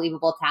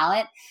unbelievable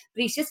talent,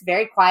 but he's just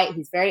very quiet.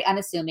 He's very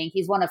unassuming.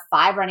 He's one of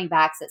 5 running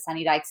backs that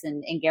Sonny Dykes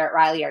and Garrett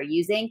Riley are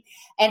using,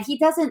 and he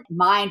doesn't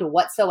mind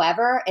whatsoever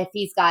whatsoever if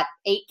he's got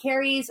 8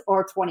 carries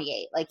or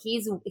 28. Like,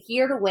 he's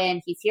here to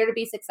win. He's here to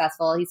be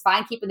successful. He's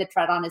fine keeping the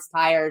tread on his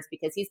tires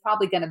because he's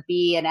probably going to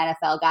be an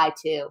NFL guy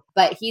too.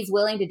 But he's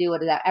willing to do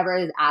whatever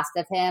is asked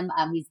of him.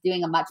 He's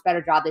doing a much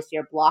better job this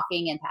year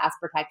blocking and pass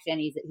protection.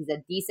 He's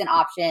a decent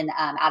option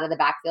out of the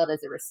backfield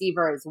as a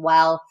receiver as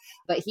well.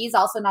 But he's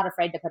also not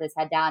afraid to put his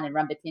head down and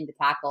run between the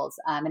tackles.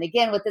 And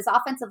again, with this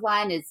offensive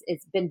line,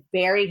 it's been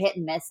very hit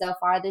and miss so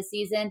far this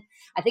season.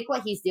 I think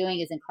what he's doing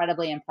is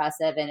incredibly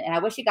impressive. And I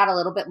wish he got a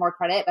little bit more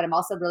credit, but I'm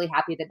also really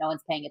happy that no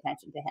one's paying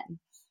attention to him.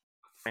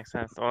 Makes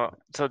sense. Well,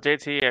 so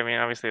JT, I mean,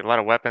 obviously a lot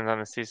of weapons on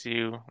the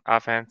TCU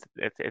offense.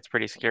 It's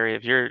pretty scary.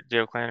 If you're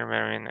Joe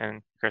Kleinerman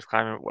and Chris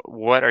Kleiman,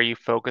 what are you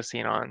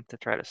focusing on to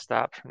try to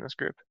stop from this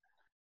group?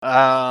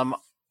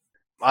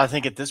 I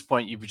think at this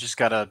point you've just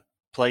got to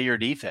play your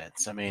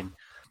defense. I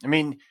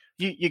mean,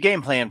 you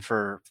game plan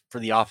for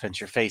the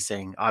offense you're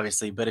facing,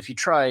 obviously, but if you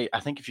try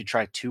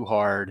too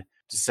hard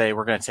to say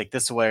we're going to take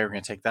this away, we're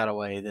going to take that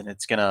away, then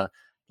it's going to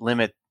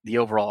limit the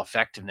overall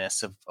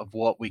effectiveness of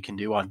what we can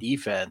do on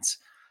defense.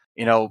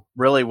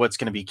 Really what's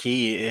going to be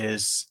key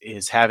is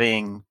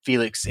having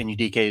Felix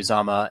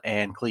Udike-Uzomah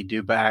and Khalid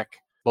Dubak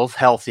both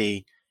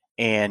healthy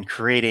and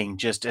creating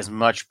just as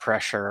much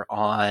pressure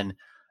on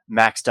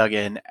Max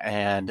Duggan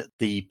and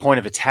the point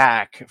of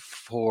attack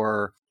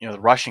for, the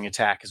rushing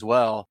attack as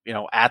well,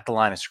 at the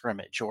line of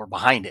scrimmage or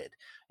behind it,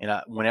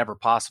 whenever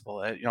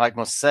possible. Like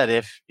Melissa said,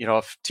 if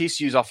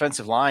TCU's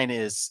offensive line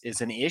is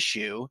an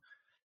issue,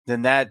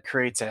 then that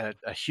creates a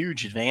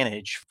huge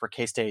advantage for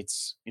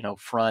K-State's,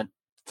 front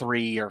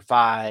 3 or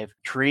 5,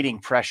 creating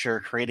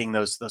pressure, creating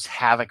those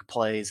havoc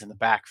plays in the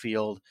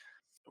backfield.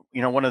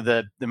 One of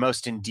the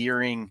most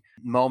endearing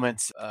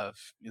moments of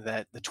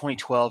the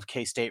 2012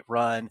 K-State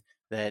run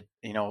that,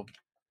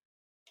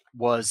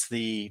 was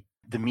the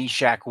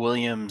Meshack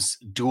Williams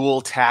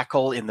dual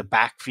tackle in the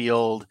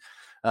backfield.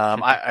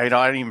 I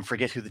don't even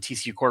forget who the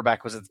TCU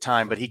quarterback was at the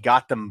time, but he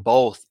got them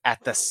both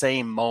at the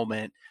same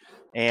moment.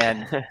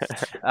 And,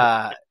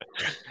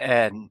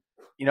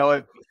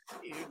 you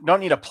don't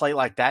need a play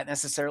like that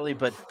necessarily,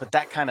 but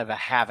that kind of a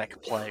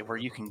havoc play where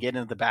you can get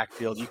into the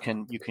backfield, you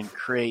can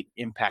create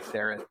impact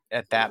there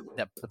at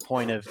the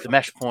point of the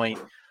mesh point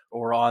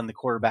or on the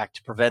quarterback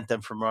to prevent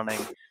them from running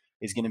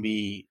is going to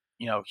be,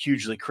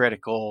 hugely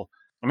critical.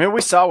 I mean,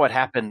 we saw what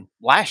happened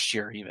last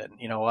year even,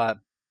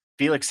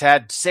 Felix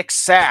had 6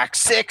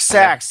 sacks,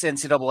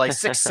 NCAA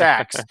 6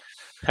 sacks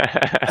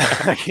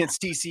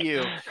against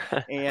TCU.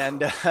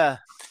 And,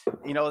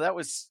 it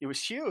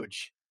was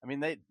huge. I mean,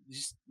 the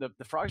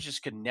Frogs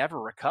just could never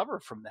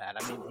recover from that.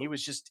 I mean, he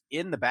was just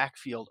in the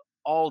backfield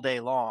all day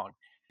long,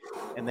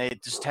 and they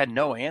just had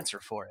no answer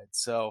for it.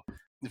 So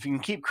if you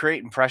can keep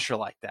creating pressure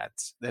like that,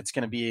 that's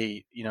going to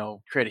be,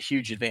 create a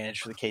huge advantage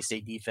for the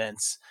K-State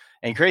defense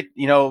and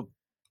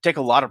take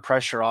a lot of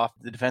pressure off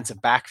the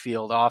defensive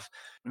backfield, off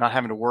not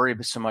having to worry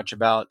so much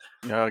about,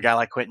 a guy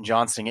like Quentin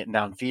Johnston getting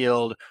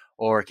downfield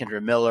or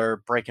Kendra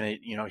Miller breaking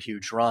a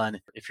huge run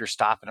if you're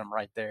stopping them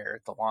right there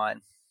at the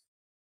line.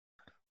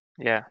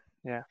 Yeah,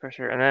 for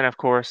sure. And then, of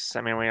course,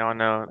 I mean, we all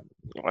know,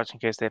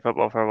 watching K-State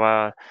football for a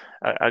while,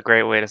 a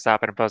great way to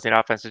stop an opposing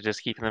offense is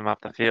just keeping them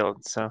off the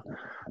field. So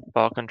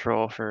ball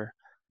control for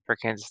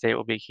Kansas State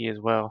will be key as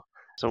well.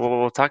 So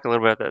we'll talk a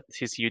little bit about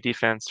the TCU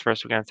defense.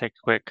 First, we're going to take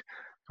a quick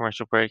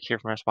commercial break here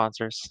from our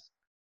sponsors.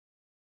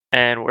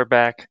 And we're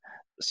back.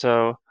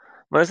 So,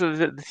 Melissa,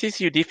 the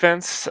TCU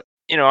defense,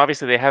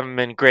 obviously they haven't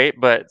been great,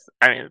 but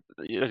I mean,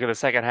 you look at the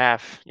second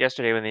half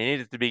yesterday when they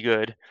needed to be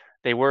good,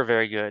 they were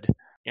very good.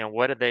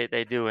 What did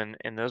they do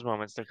in those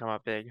moments to come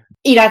up big?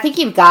 I think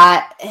you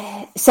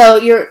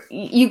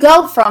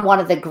go from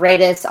one of the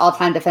greatest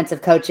all-time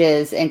defensive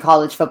coaches in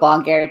college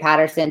football, Gary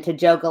Patterson, to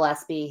Joe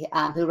Gillespie,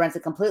 who runs a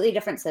completely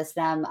different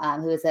system,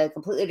 who has a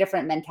completely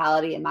different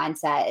mentality and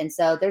mindset. And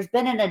so there's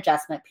been an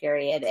adjustment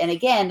period. And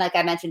again, like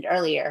I mentioned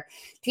earlier,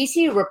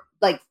 TCU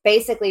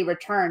basically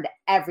returned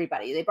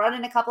everybody. They brought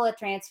in a couple of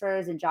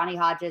transfers and Johnny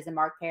Hodges and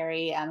Mark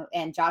Perry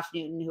and Josh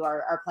Newton, who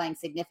are playing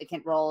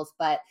significant roles,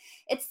 but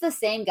it's the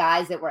same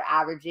guys that were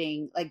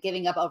averaging,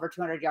 giving up over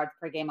 200 yards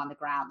per game on the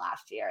ground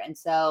last year. And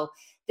so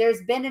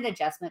there's been an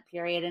adjustment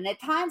period. And at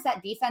times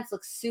that defense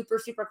looks super,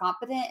 super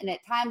competent. And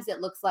at times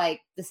it looks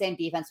like the same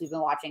defense we've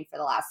been watching for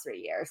the last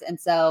 3 years. And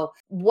so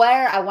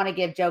where I want to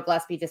give Joe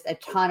Gillespie just a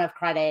ton of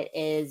credit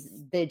is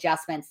the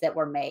adjustments that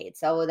were made.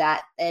 So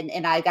that,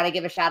 and I got to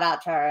give a shout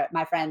out to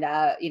my friend,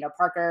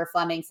 Parker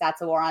Fleming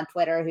Satsawar on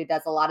Twitter, who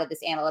does a lot of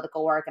this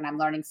analytical work and I'm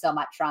learning so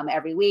much from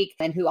every week.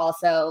 And who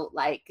also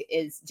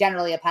is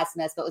generally a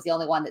pessimist, but was the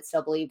only one that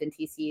still believed in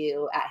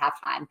TCU at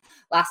halftime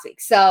last week.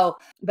 So,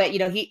 but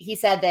he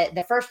said that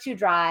the first 2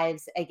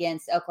 drives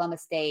against Oklahoma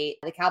State,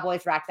 the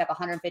Cowboys racked up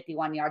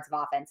 151 yards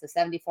of offense, so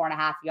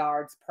 74.5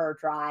 yards per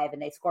drive.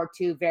 And they scored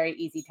 2 very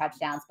easy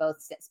touchdowns, both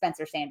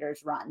Spencer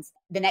Sanders runs.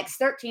 The next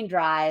 13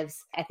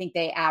 drives, I think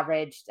they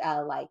averaged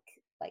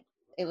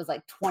it was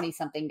like 20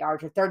 something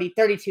yards or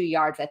 32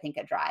 yards, I think,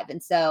 a drive.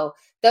 And so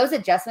those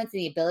adjustments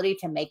and the ability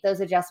to make those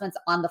adjustments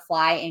on the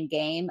fly in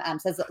game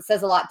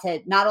says a lot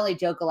to not only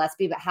Joe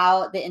Gillespie, but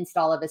how the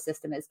install of his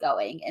system is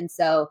going. And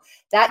so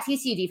that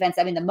TCU defense,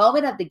 I mean, the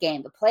moment of the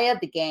game, the play of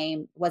the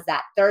game was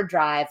that third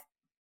drive.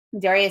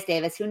 Darius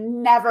Davis, who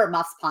never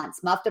muffs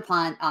punts, muffed a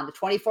punt on the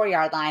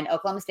 24-yard line.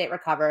 Oklahoma State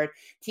recovered.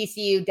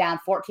 TCU down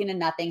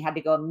 14-0, had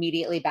to go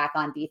immediately back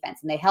on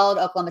defense. And they held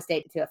Oklahoma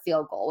State to a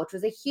field goal, which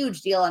was a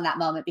huge deal in that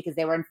moment because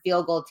they were in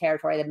field goal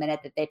territory the minute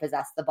that they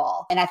possessed the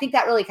ball. And I think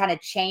that really kind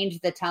of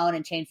changed the tone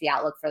and changed the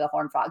outlook for the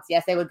Horned Frogs.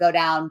 Yes, they would go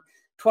down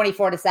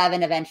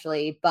 24-7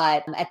 eventually.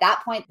 But at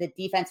that point, the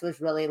defense was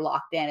really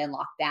locked in and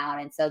locked down.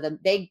 And so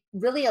they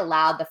really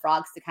allowed the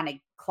Frogs to kind of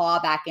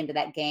claw back into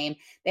that game.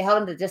 They held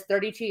him to just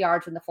 32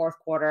 yards in the fourth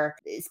quarter.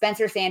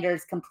 Spencer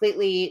Sanders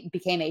completely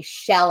became a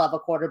shell of a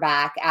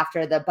quarterback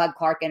after the Bud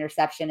Clark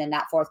interception in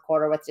that fourth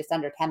quarter with just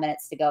under 10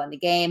 minutes to go in the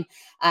game,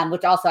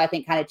 which also I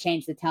think kind of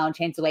changed the tone,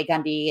 changed the way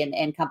Gundy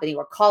and company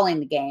were calling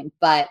the game.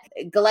 But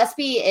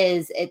Gillespie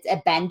it's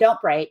a bend,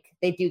 don't break.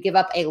 They do give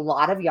up a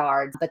lot of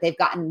yards, but they've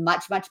gotten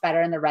much, much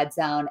better in the red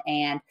zone.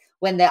 And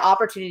when the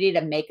opportunity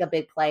to make a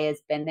big play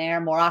has been there,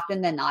 more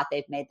often than not,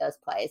 they've made those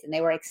plays. And they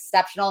were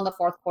exceptional in the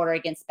fourth quarter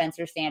against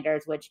Spencer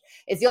Sanders, which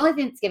is the only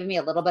thing that's given me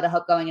a little bit of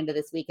hope going into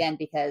this weekend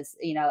because,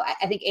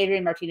 I think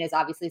Adrian Martinez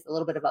obviously is a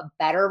little bit of a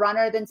better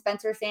runner than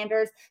Spencer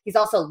Sanders. He's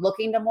also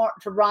looking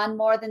to run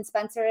more than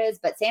Spencer is,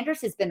 but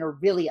Sanders has been a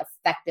really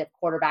effective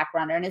quarterback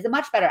runner and is a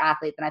much better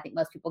athlete than I think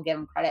most people give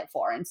him credit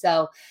for. And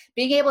so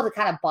being able to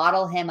kind of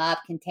bottle him up,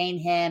 contain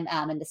him,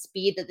 and the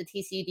speed that the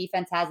TCU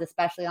defense has,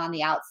 especially on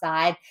the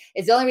outside,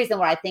 is the only reason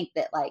where I think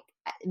that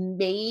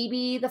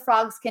maybe the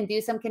Frogs can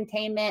do some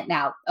containment.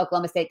 Now,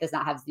 Oklahoma State does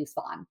not have Zeus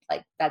Vaughn.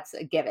 That's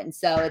a given.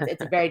 So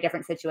it's a very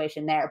different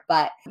situation there.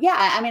 But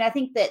yeah, I mean, I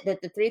think that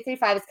the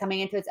 3-3-5 is coming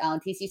into its own.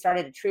 TCU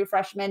started a true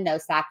freshman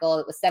nose tackle.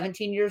 It was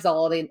 17 years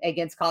old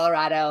against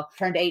Colorado,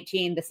 turned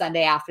 18 the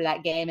Sunday after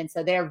that game. And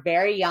so they're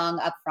very young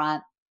up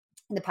front.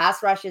 The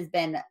pass rush has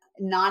been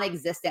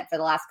non-existent for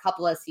the last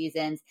couple of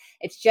seasons.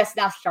 It's just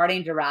now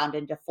starting to round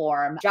into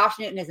form. Josh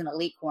Newton is an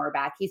elite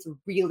cornerback. He's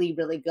really,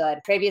 really good.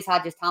 Travius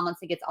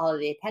Hodges-Tomlinson gets all of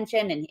the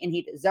attention and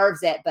he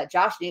deserves it, but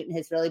Josh Newton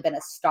has really been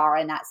a star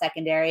in that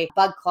secondary.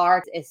 Bud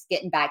Clark is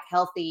getting back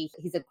healthy.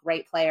 He's a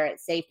great player at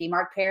safety.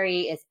 Mark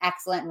Perry is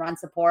excellent in run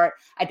support.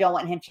 I don't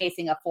want him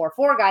chasing a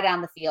 4-4 guy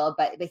down the field,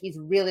 but he's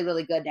really,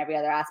 really good in every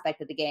other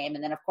aspect of the game.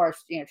 And then of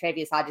course,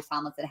 Travius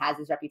Hodges-Tomlinson has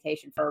his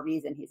reputation for a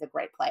reason. He's a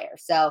great player.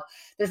 So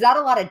there's not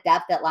a lot of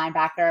depth at linebacker.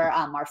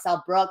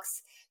 Marcel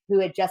Brooks, who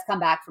had just come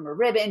back from a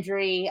rib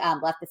injury,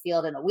 left the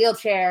field in a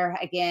wheelchair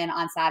again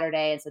on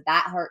Saturday. And so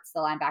that hurts the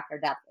linebacker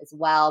depth as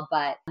well.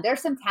 But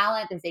there's some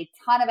talent. There's a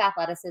ton of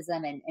athleticism.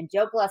 And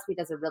Joe Gillespie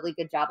does a really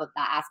good job of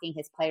not asking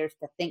his players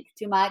to think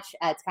too much.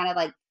 It's kind of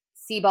like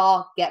see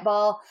ball, get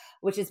ball,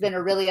 which has been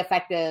a really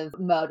effective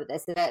mode of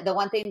this. The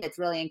one thing that's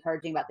really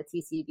encouraging about the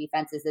TCU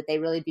defense is that they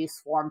really do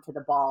swarm to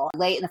the ball.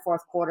 Late in the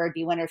fourth quarter,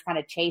 D. Winters kind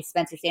of chased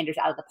Spencer Sanders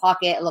out of the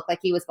pocket. It looked like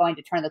he was going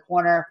to turn the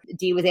corner.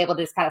 D was able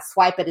to just kind of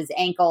swipe at his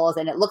ankles,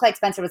 and it looked like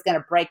Spencer was going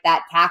to break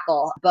that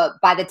tackle. But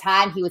by the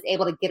time he was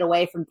able to get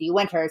away from D.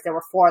 Winters, there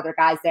were 4 other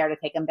guys there to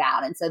take him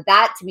down. And so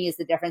that, to me, is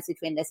the difference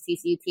between this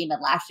TCU team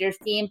and last year's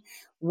team.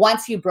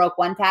 Once you broke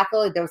one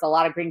tackle, there was a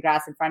lot of green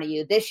grass in front of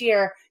you. This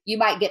year, you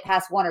might get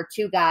past 1 or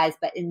 2 guys,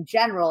 but in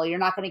general, you're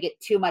not going to get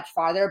too much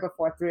farther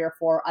before 3 or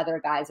 4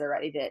 other guys are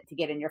ready to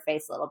get in your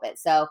face a little bit.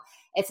 So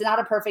it's not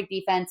a perfect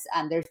defense.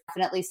 There's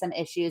definitely some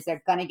issues.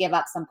 They're going to give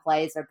up some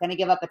plays. They're going to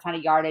give up a ton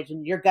of yardage,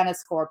 and you're going to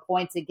score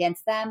points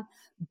against them.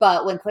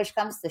 But when push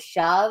comes to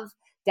shove,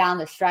 down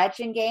the stretch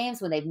in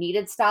games when they've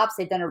needed stops,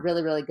 they've done a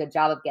really, really good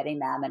job of getting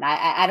them. And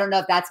I don't know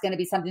if that's going to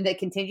be something that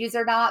continues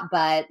or not,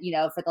 but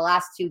for the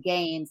last 2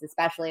 games,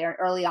 especially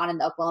early on in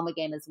the Oklahoma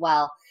game as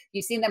well,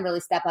 you've seen them really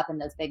step up in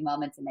those big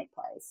moments and make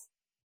plays.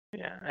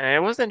 Yeah, and it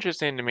was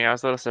interesting to me. I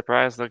was a little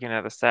surprised looking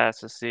at the stats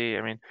to see.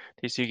 I mean,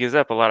 TCU gives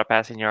up a lot of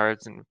passing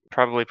yards, and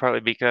partly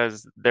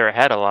because they're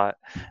ahead a lot.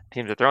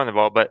 Teams are throwing the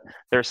ball, but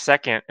they're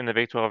second in the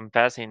Big 12 in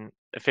passing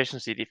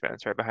efficiency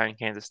defense, right behind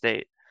Kansas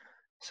State.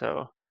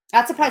 So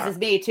that surprises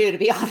me too, to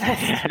be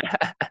honest.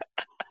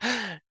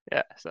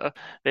 Yeah, so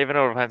they've been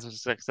able to find some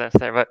success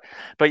there,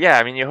 but yeah,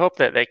 I mean, you hope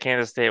that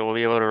Kansas State will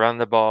be able to run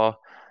the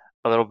ball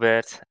a little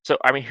bit. So,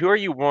 I mean, who are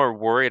you more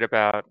worried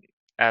about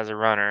as a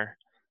runner,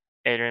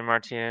 Adrian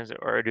Martinez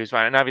or Deuce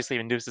Vaughn? And obviously,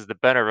 even Deuce is the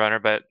better runner,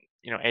 but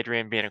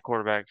Adrian being a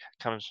quarterback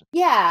comes.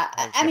 Yeah,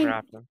 I mean,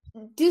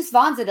 Deuce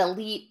Vaughn's an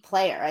elite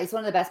player. He's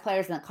one of the best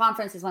players in the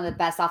conference. He's one of the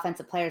best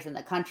offensive players in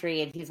the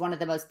country, and he's one of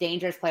the most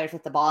dangerous players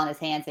with the ball in his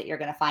hands that you're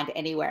going to find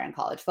anywhere in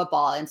college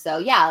football. And so,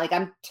 yeah,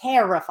 I'm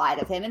terrified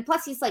of him. And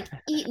plus, he's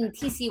eaten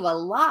TCU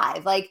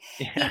alive.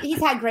 He's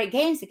had great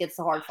games against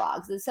the Horned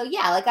Frogs. And so,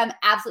 yeah, I'm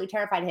absolutely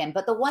terrified of him.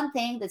 But the one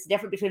thing that's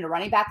different between a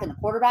running back and a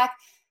quarterback,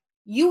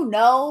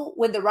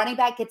 when the running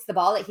back gets the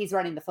ball, that he's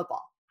running the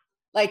football.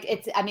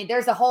 Like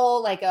there's a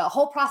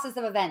whole process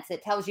of events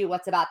that tells you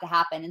what's about to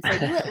happen. And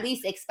so you at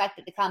least expect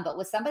it to come. But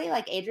with somebody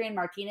like Adrian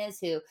Martinez,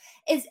 who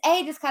is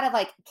just kind of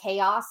like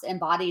chaos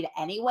embodied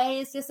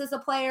anyways, just as a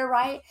player,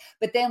 right?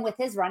 But then with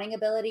his running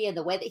ability and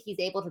the way that he's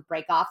able to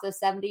break off those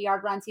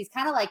 70-yard runs, he's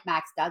kind of like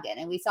Max Duggan.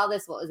 And we saw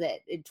this, what was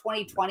it, in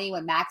 2020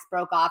 when Max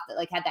broke off, that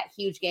like had that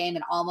huge game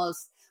and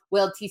almost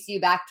willed TCU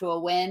back to a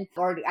win,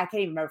 or I can't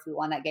even remember if we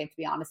won that game, to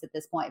be honest, at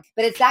this point.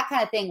 But it's that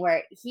kind of thing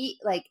where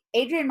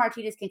Adrian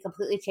Martinez can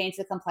completely change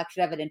the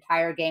complexion of an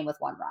entire game with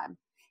one run.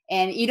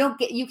 And you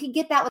can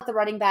get that with the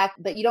running back,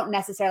 but you don't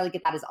necessarily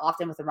get that as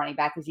often with the running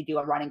back as you do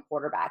a running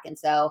quarterback. And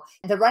so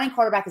the running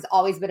quarterback has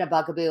always been a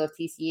bugaboo of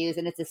TCU's,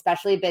 and it's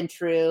especially been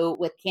true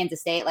with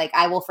Kansas State. Like,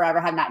 I will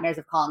forever have nightmares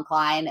of Colin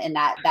Klein and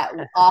that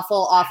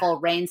awful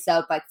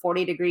rain-soaked, like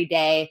 40-degree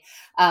day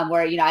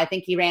where, I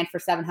think he ran for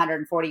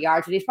 740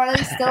 yards, but he's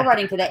probably still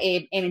running to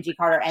the Amon G.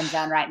 Carter end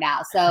zone right now.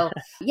 So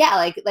yeah,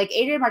 like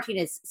Adrian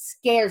Martinez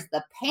scares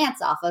the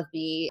pants off of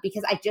me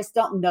because I just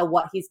don't know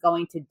what he's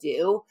going to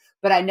do.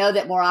 But I know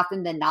that more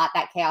often than not,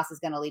 that chaos is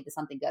going to lead to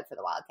something good for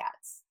the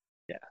Wildcats.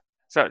 Yeah.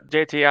 So,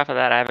 JT, off of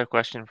that, I have a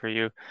question for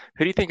you.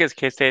 Who do you think is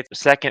K-State's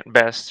second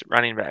best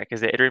running back?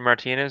 Is it Adrian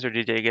Martinez or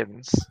DJ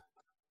Giddens?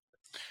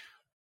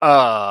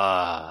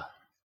 Well,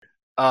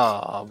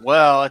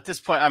 at this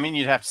point, I mean,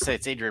 you'd have to say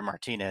it's Adrian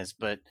Martinez,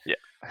 but yeah.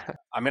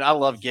 I mean, I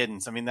love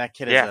Giddens. I mean, that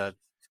kid is a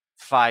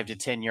 5 to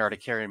 10 yard a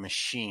carry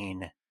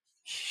machine,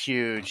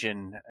 huge,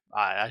 and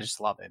I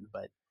just love him.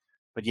 But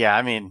yeah,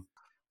 I mean,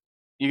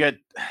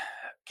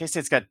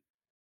 K-State's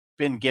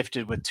been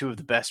gifted with two of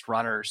the best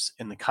runners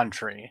in the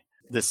country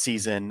this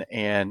season,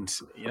 and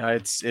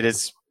it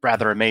is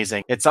rather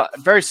amazing. It's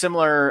very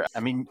similar. I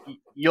mean,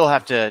 you'll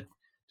have to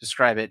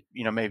describe it,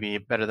 maybe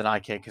better than I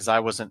can, because I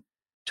wasn't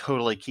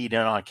totally keyed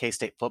in on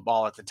K-State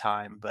football at the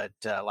time. But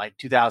like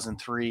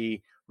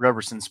 2003,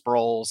 Roberson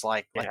Sproles,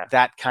 like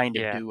that kind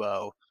of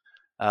duo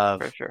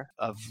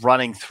of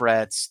running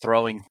threats,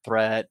 throwing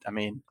threat. I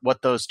mean,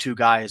 what those two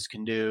guys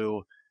can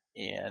do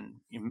and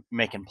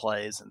making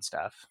plays and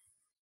stuff.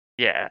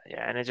 Yeah,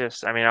 and it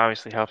just,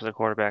 obviously helps the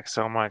quarterback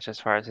so much as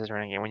far as his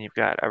running game when you've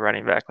got a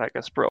running back like a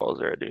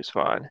Sproles or a Deuce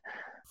Vaughn.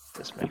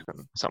 Just makes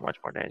them so much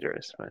more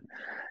dangerous.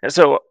 And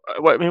so,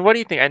 what do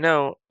you think? I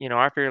know,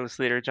 our fearless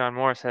leader, John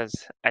Morris, has,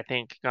 I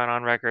think, gone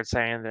on record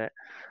saying that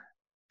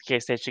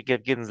K-State should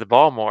give Giddens the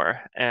ball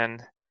more.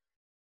 And,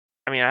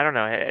 I don't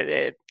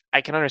know.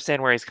 I can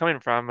understand where he's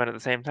coming from, but at the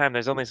same time,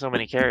 there's only so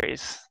many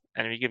carries.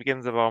 And if you give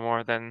Giddens the ball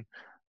more, then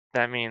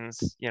that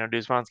means,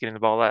 Deuce Vaughn's getting the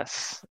ball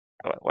less.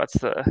 What's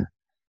the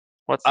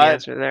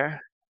answer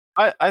there?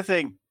 I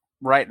think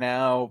right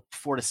now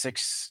 4 to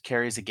 6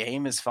 carries a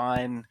game is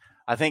fine.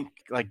 I think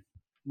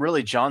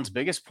really John's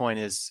biggest point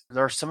is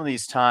there are some of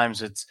these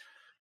times it's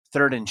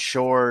third and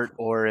short,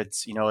 or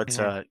it's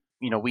a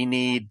we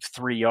need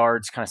 3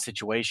 yards kind of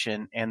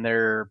situation, and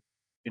we're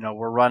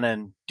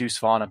running Deuce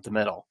Vaughn up the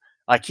middle.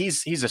 Like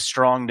he's a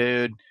strong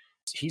dude.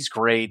 He's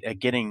great at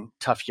getting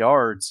tough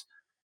yards,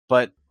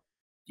 but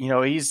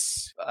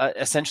he's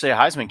essentially a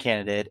Heisman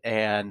candidate,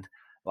 and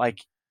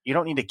you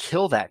don't need to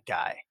kill that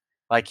guy.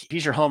 Like,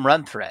 he's your home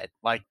run threat.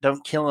 Like,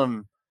 don't kill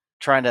him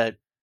trying to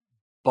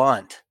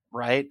bunt,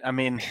 right? I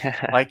mean,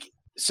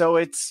 so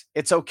it's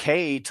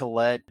okay to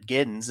let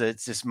Giddens.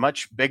 It's this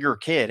much bigger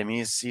kid. I mean,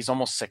 he's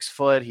almost 6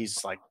 foot.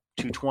 He's like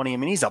 220. I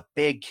mean, he's a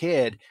big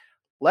kid.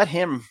 Let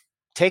him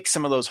take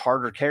some of those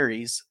harder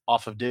carries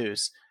off of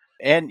Deuce.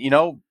 And,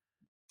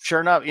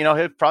 sure enough, he's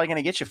probably going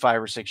to get you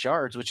 5 or 6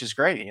 yards, which is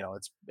great.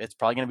 It's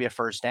probably going to be a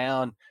first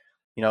down.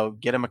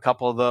 Get him a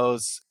couple of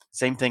those.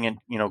 Same thing in,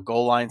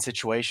 goal line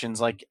situations.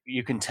 Like,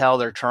 you can tell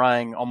they're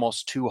trying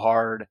almost too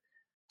hard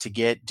to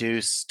get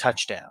Deuce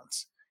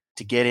touchdowns,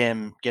 to get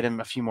him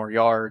a few more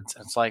yards.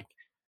 And it's like,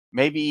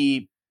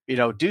 maybe,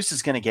 Deuce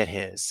is going to get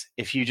his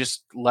if you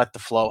just let the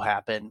flow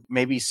happen.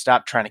 Maybe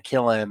stop trying to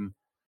kill him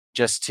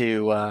just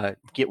to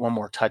get one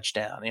more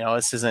touchdown.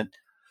 This isn't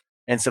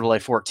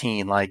NCAA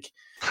 14.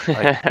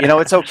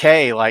 It's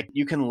okay. Like,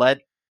 you can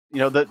let,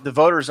 the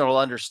voters will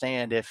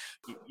understand if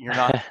you're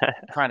not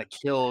trying to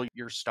kill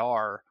your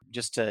star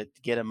just to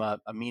get him a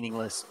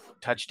meaningless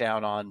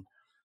touchdown on,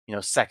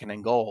 second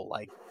and goal.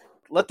 Like,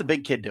 let the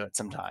big kid do it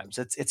sometimes.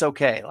 It's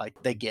okay. Like,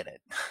 they get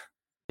it.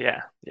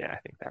 Yeah, I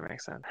think that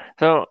makes sense.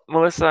 So,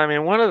 Melissa,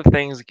 one of the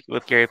things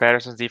with Gary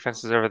Patterson's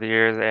defenses over the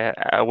years, they had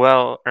a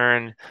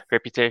well-earned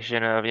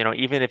reputation of,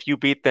 even if you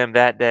beat them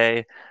that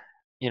day,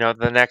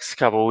 the next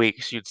couple of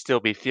weeks, you'd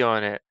still be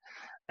feeling it.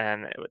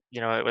 And,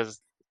 it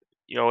was,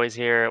 you always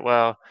hear,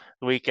 well,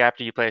 the week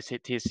after you play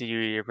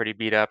TCU, you're pretty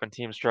beat up and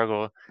teams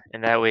struggle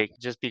in that week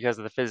just because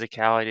of the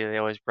physicality they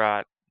always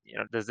brought.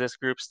 Does this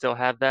group still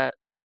have that?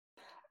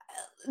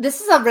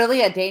 This is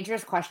a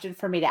dangerous question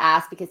for me to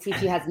ask because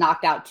TCU has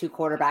knocked out 2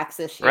 quarterbacks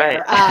this year.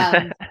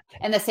 Right.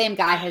 And the same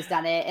guy has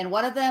done it. And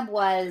one of them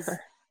was,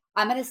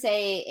 I'm going to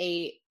say,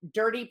 a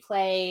dirty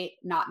play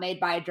not made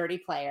by a dirty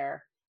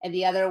player. And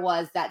the other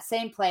was that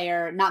same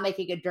player not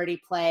making a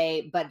dirty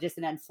play, but just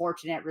an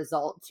unfortunate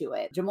result to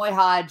it. Jamoy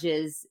Hodge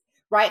is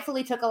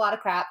rightfully took a lot of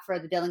crap for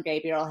the Dylan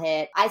Gabriel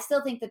hit. I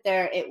still think that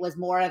it was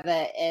more of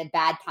a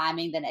bad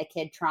timing than a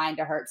kid trying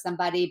to hurt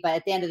somebody. But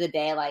at the end of the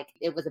day, like,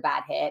 it was a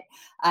bad hit.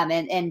 And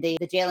the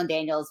Jalen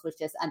Daniels was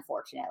just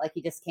unfortunate. Like,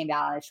 he just came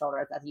down on his shoulder.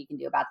 There's nothing you can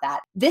do about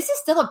that. This is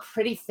still a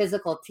pretty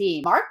physical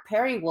team. Mark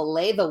Perry will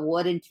lay the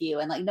wood into you.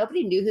 And like,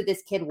 nobody knew who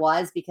this kid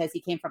was because he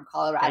came from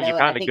Colorado. Yeah, you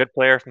found a good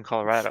player from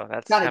Colorado.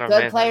 That's got kind a of good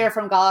amazing. player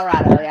from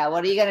Colorado. Yeah,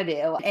 what are you going to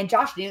do? And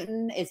Josh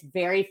Newton is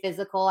very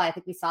physical. I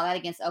think we saw that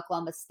against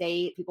Oklahoma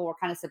State. People were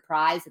kind of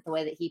surprised at the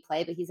way that he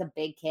played, but he's a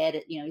big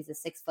kid. You know, he's a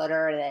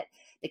 6-footer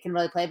that can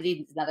really play, but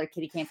he's another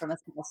kid. He came from a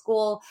small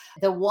school.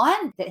 The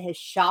one that has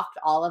shocked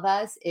all of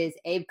us is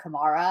Abe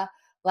Kamara.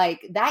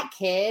 Like, that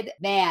kid,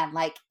 man,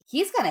 like,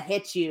 he's going to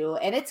hit you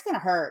and it's going to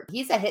hurt.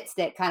 He's a hit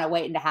stick kind of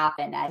waiting to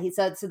happen.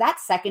 So that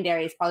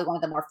secondary is probably one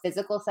of the more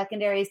physical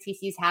secondaries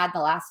TCU's had in the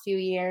last few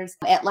years.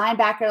 At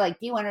linebacker, like,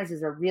 D. Winters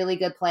is a really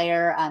good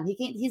player.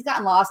 He's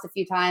gotten lost a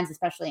few times,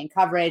 especially in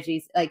coverage.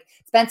 He's like,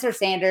 Spencer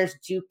Sanders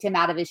juked him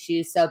out of his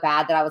shoes so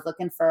bad that I was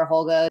looking for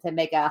Holgo to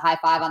make a high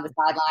five on the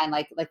sideline,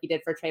 like he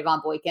did for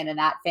Trayvon Boykin in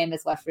that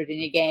famous West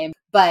Virginia game.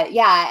 But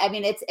yeah, I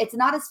mean, it's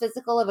not as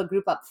physical of a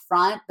group up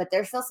front, but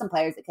there's still some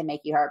players that can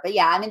make you hurt. But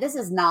yeah, I mean, this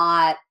is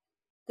not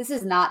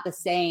the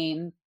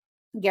same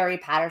Gary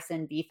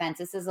Patterson defense.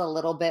 This is a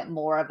little bit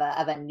more of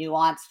a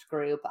nuanced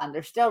group.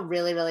 They're still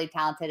really, really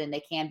talented and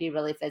they can be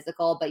really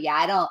physical. But yeah,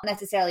 I don't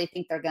necessarily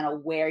think they're going to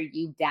wear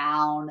you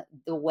down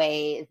the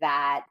way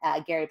that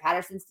Gary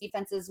Patterson's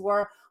defenses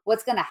were.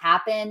 What's going to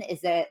happen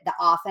is that the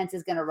offense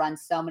is going to run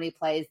so many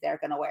plays, they're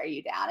going to wear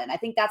you down. And I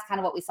think that's kind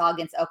of what we saw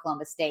against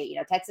Oklahoma State. You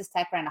know, Texas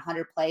Tech ran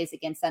 100 plays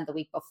against them the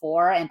week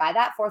before. And by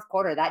that fourth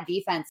quarter, that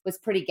defense was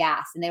pretty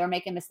gassed and they were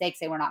making mistakes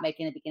they were not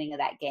making at the beginning of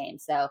that game.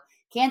 So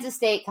Kansas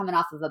State coming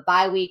off of a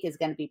bye week is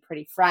going to be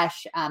pretty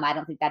fresh. I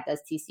don't think that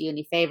does TCU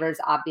any favors,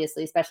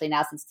 obviously, especially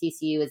now since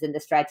TCU is in the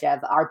stretch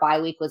of our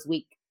bye week was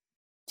week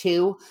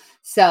 2,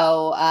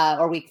 so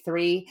or week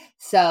 3.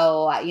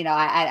 So you know,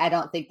 I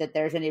don't think that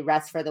there's any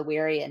rest for the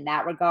weary in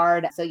that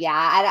regard. So yeah,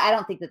 I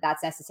don't think that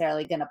that's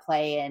necessarily going to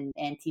play in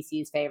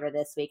TCU's favor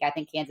this week. I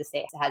think Kansas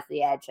State has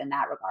the edge in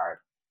that regard.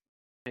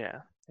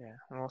 Yeah,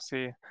 and we'll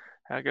see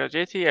how it goes.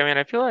 JT, I mean,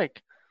 I feel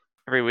like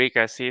every week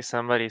I see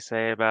somebody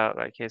say about,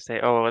 like, they say,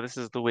 oh, well, this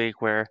is the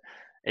week where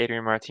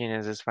Adrian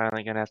Martinez is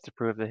finally going to have to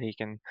prove that he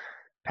can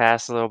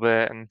pass a little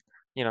bit. And,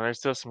 you know, there's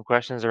still some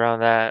questions around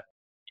that.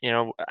 You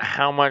know,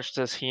 how much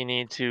does he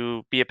need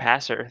to be a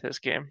passer this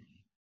game?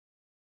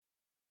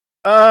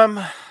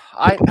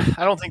 I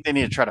don't think they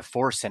need to try to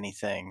force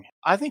anything.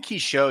 I think he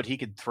showed he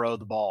could throw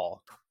the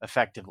ball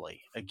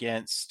effectively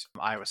against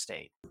Iowa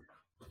State.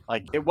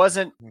 Like, it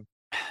wasn't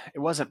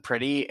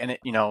pretty, and it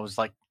was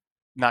like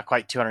not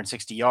quite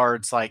 260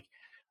 yards. Like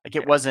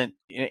it wasn't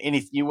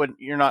anything.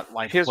 You're not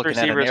like his looking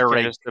at an receivers air can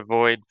raid. just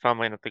avoid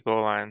fumbling at the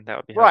goal line. That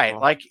would be Right.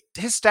 helpful. Like,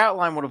 his stat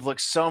line would have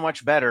looked so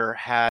much better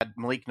had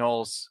Malik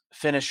Knowles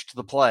finished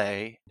the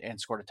play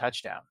and scored a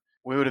touchdown.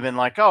 We would have been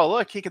like, oh,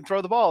 look, he can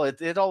throw the ball.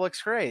 It all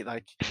looks great.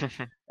 Like,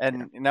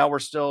 and now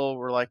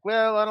we're like,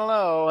 well, I don't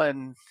know.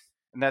 And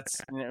that's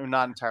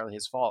not entirely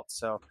his fault.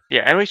 So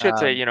yeah. And we should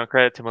say,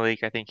 credit to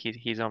Malik. I think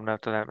he's owned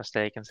up to that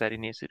mistake and said he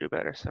needs to do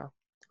better. So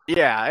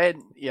yeah.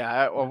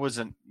 I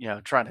wasn't,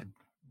 trying to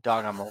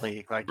dog on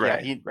Malik. Like,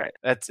 right.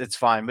 It's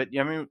fine. But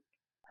I mean,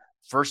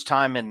 first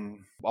time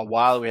in a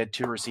while we had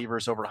 2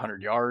 receivers over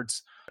 100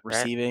 yards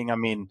receiving. Right. I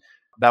mean,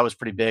 that was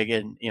pretty big.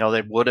 And,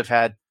 they would have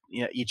had,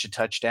 each a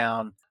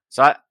touchdown.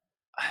 So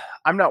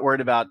I'm not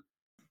worried about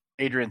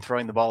Adrian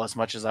throwing the ball as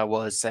much as I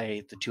was,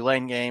 say, the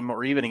Tulane game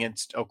or even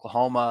against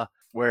Oklahoma,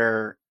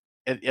 where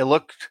it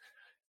looked,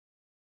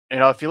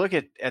 if you look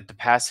at the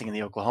passing in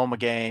the Oklahoma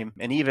game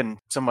and even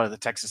somewhat of the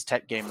Texas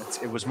Tech game,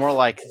 it was more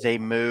like they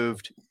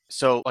moved.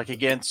 So like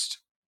against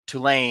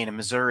Tulane and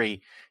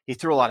Missouri, he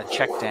threw a lot of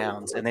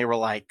checkdowns and they were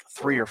like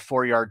 3 or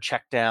 4 yard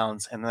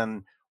checkdowns. And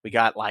then we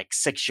got like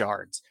 6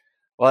 yards.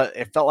 Well,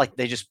 it felt like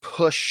they just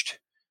pushed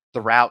the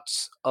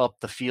routes up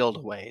the field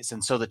a ways.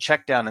 And so the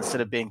check down,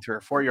 instead of being 3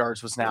 or 4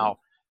 yards, was now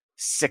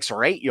 6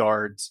 or 8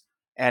 yards.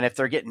 And if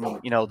they're getting,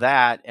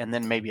 that, and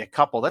then maybe a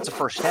couple, that's a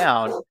first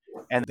down.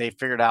 And they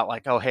figured out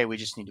like, oh, hey, we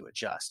just need to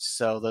adjust.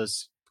 So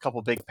those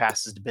couple big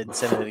passes to Ben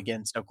Simmons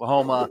against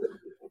Oklahoma,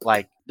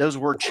 like, those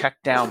were check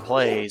down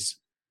plays,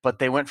 but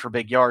they went for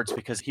big yards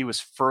because he was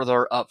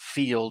further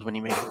upfield when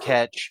he made the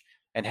catch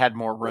and had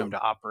more room to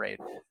operate.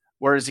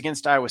 Whereas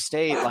against Iowa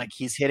State, like,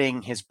 he's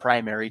hitting his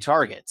primary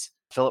targets,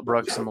 Phillip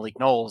Brooks and Malik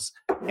Knowles,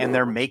 and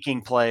they're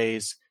making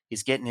plays.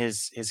 He's getting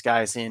his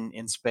guys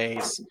in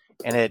space,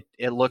 and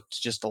it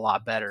looked just a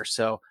lot better.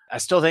 So I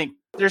still think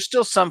there's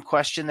still some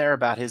question there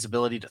about his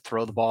ability to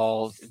throw the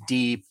ball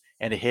deep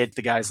and to hit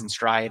the guys in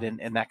stride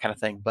and that kind of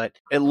thing. But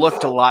it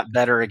looked a lot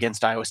better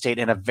against Iowa State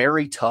in a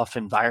very tough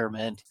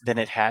environment than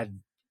it had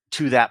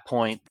to that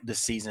point this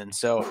season.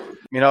 So,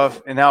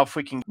 if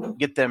we can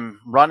get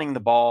them running the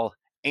ball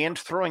and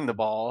throwing the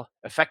ball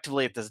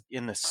effectively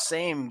in the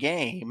same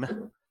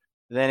game,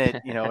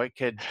 then it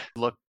could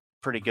look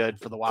pretty good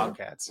for the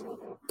Wildcats.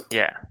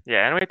 Yeah,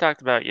 and we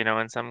talked about,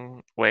 in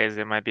some ways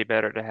it might be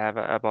better to have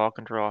a ball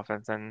control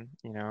offense than,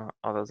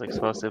 all those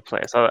explosive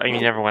plays. So, you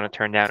never want to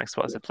turn down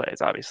explosive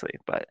plays, obviously,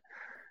 but,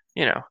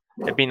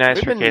 it'd be nice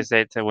for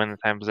K-State to win the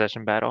time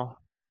possession battle.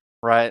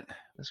 Right.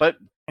 But,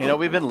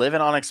 we've been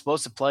living on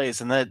explosive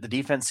plays, and the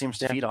defense seems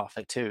to feed off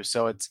it too.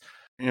 So it's,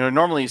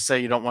 normally you say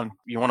you want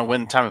to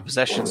win time of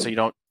possession so you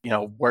don't,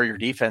 wear your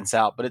defense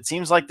out. But it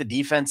seems like the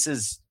defense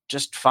is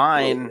just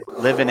fine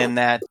living in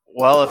that,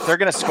 well, if they're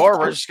going to score,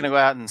 we're just going to go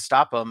out and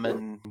stop them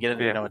and get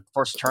it,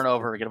 force a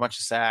turnover, get a bunch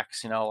of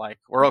sacks, like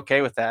we're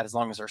okay with that as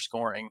long as they're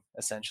scoring,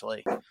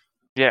 essentially.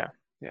 Yeah.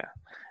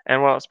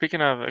 And well,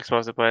 speaking of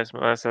explosive plays,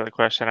 Melissa, the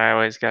question I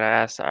always got to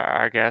ask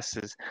our guests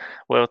is,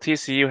 will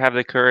TCU have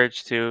the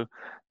courage to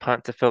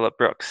punt to Phillip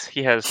Brooks?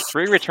 He has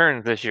 3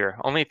 returns this year,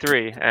 only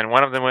 3, and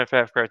one of them went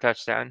for a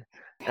touchdown.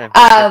 And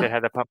it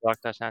had the punt block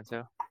touchdown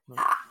too.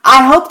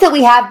 I hope that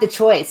we have the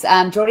choice.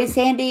 Jordy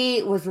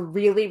Sandy was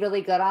really,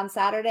 really good on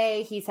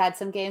Saturday. He's had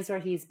some games where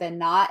he's been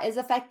not as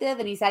effective,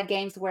 and he's had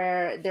games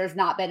where there's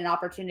not been an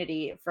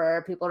opportunity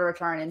for people to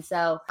return. And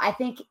so I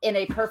think in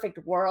a perfect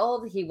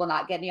world, he will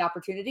not get any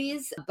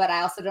opportunities, but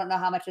I also don't know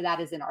how much of that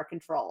is in our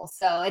control.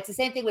 So it's the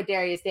same thing with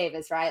Darius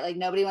Davis, right? Like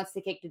nobody wants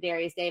to kick to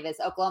Darius Davis.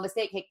 Oklahoma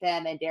State kicked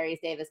him, and Darius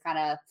Davis kind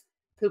of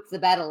pooped the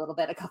bed a little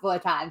bit a couple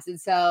of times. And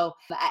so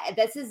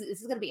this is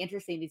going to be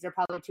interesting. These are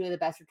probably 2 of the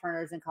best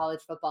returners in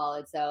college football.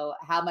 And so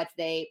how much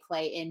they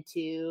play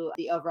into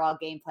the overall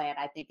game plan,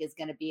 I think, is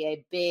going to be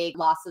a big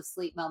loss of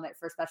sleep moment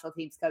for special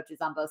teams coaches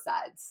on both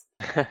sides.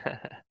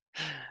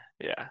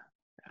 Yeah.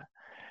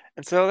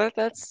 And so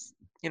that's,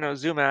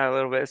 zoom out a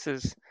little bit. This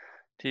is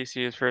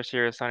TCU's first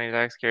year as Sonny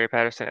Dykes. Gary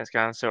Patterson has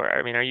gone. So,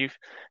 I mean, are you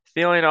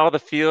feeling all the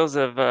feels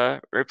of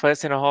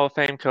replacing a Hall of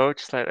Fame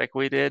coach like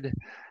we did?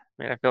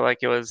 I mean, I feel like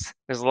there's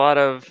a lot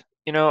of,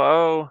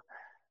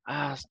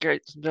 it's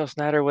great. Bill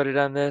Snyder would have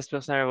done this.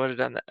 Bill Snyder would have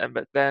done that.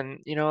 But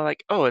then,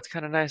 it's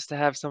kind of nice to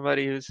have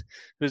somebody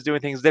who's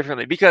doing things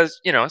differently because,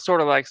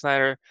 sort of like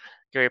Snyder,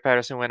 Gary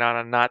Patterson went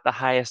on not the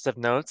highest of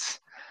notes.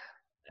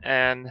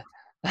 And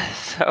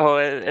so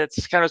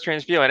it's kind of a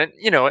strange feeling. And,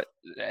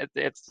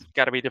 it's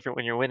got to be different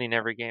when you're winning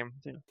every game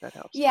too. That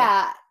helps.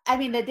 Yeah. I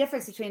mean, the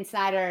difference between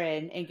Snyder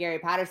and Gary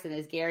Patterson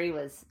is Gary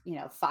was,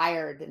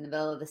 fired in the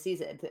middle of the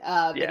season.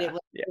 But it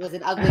was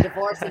an ugly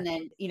divorce. And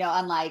then,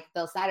 unlike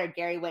Bill Snyder,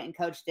 Gary went and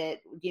coached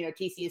it.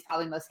 TCU's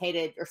probably most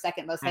hated or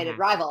second most hated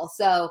rival.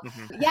 So,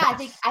 yeah,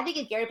 I think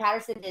if Gary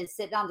Patterson is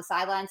sitting on the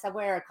sideline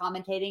somewhere or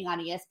commentating on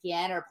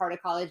ESPN or part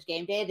of College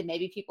Game Day, then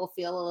maybe people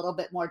feel a little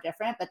bit more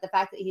different. But the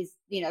fact that he's,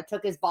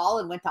 took his ball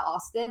and went to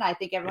Austin, I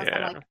think everyone's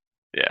kind of like,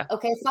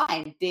 okay,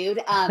 fine, dude.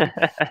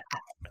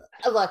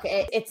 Look,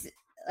 it's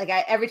like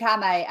every time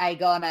I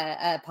go on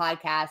a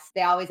podcast,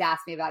 they always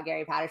ask me about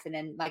Gary Patterson.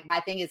 And like, my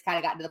thing has kind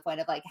of gotten to the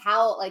point of like,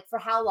 for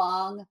how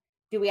long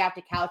do we have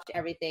to couch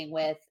everything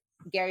with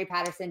Gary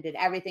Patterson did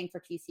everything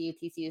for TCU.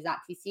 TCU is not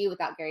TCU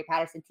without Gary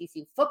Patterson.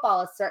 TCU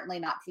football is certainly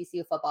not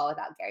TCU football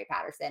without Gary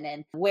Patterson.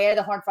 And where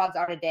the Horned Frogs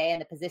are today and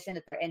the position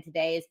that they're in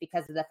today is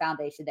because of the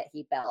foundation that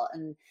he built.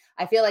 And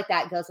I feel like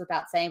that goes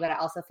without saying, but I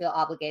also feel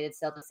obligated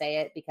still to say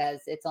it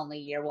because it's only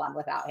year 1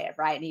 without him,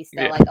 right? And he's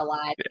still like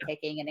alive and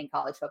kicking and in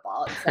college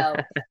football. And so,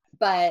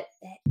 but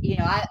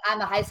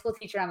I'm a high school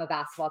teacher. I'm a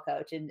basketball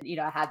coach, and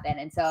I have been.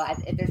 And so,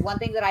 if there's one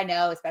thing that I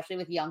know, especially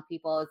with young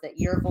people, is that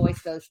your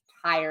voice goes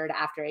tired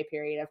after a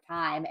period of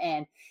time.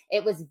 And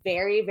it was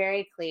very,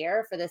 very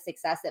clear for the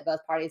success that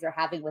both parties are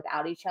having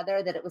without each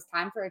other that it was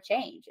time for a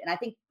change. And I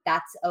think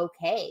that's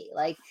okay.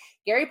 Like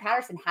Gary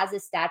Patterson has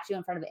his statue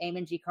in front of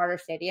Amon G. Carter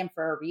Stadium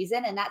for a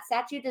reason, and that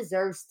statue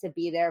deserves to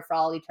be there for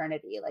all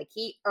eternity. Like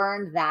he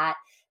earned that.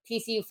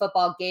 TCU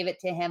football gave it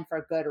to him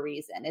for good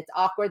reason. It's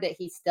awkward that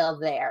he's still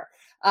there,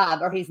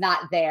 or he's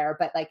not there,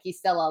 but like he's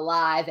still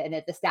alive and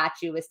that the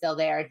statue is still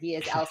there and he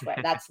is elsewhere.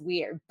 That's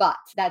weird, but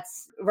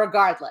that's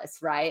regardless,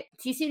 right?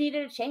 TCU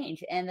needed a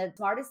change. And the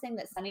smartest thing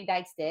that Sonny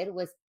Dykes did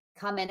was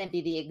come in and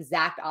be the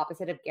exact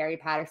opposite of Gary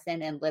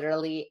Patterson in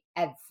literally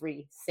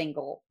every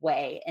single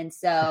way. And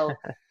so,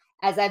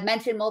 as I've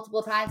mentioned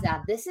multiple times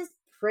now, this is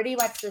pretty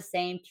much the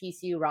same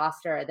TCU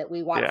roster that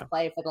we watched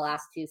play for the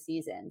last 2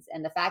 seasons.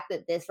 And the fact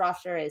that this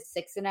roster is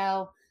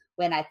 6-0,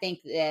 when I think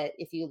that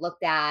if you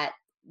looked at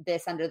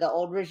this under the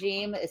old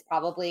regime, is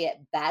probably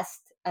at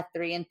best a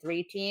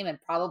 3-3 team and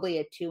probably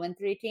a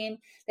 2-3 team.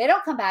 They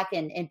don't come back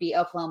and beat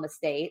Oklahoma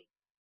State,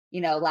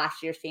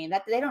 last year's team.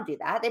 That they don't do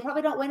that. They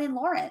probably don't win in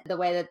Lawrence the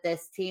way that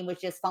this team was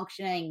just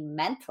functioning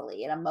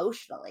mentally and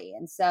emotionally.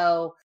 And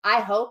so I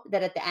hope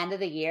that at the end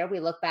of the year, we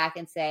look back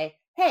and say,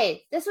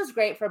 hey, this was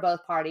great for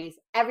both parties.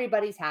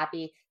 Everybody's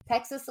happy.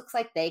 Texas looks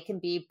like they can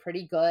be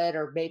pretty good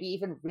or maybe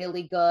even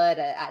really good.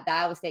 The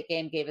Iowa State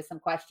game gave us some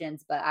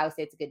questions, but Iowa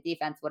State's a good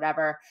defense,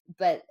 whatever.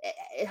 But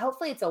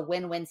hopefully it's a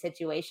win-win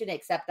situation,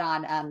 except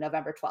on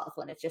November 12th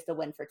when it's just a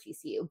win for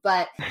TCU.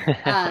 But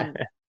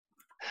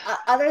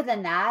other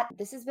than that,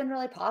 this has been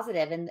really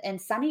positive.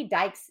 And Sonny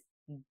Dykes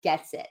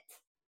gets it.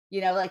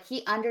 Like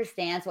he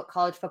understands what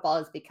college football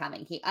is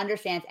becoming. He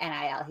understands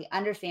NIL. He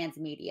understands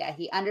media.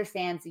 He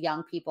understands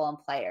young people and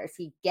players.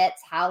 He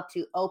gets how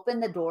to open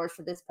the doors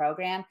for this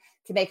program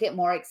to make it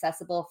more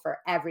accessible for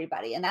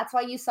everybody. And that's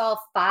why you saw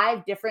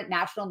 5 different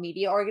national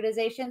media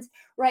organizations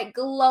write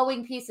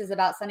glowing pieces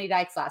about Sonny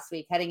Dykes last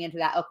week heading into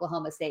that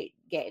Oklahoma State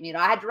game.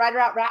 I had to write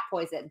about rat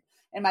poison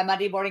in my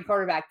Monday morning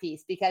quarterback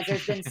piece because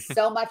there's been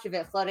so much of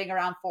it floating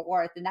around Fort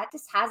Worth, and that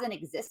just hasn't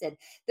existed.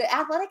 The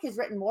Athletic has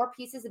written more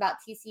pieces about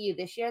TCU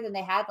this year than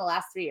they had in the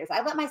last 3 years.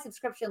 I let my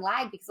subscription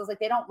lag because I was like,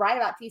 they don't write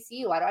about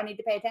TCU. Why do I need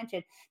to pay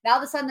attention? Now all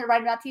of a sudden they're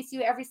writing about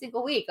TCU every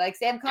single week. Like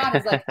Sam Kahn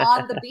is like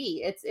on the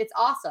beat. It's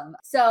awesome.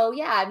 So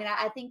yeah, I mean,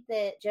 I think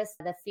that just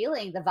the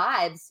feeling, the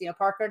vibes,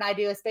 Parker and I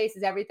do a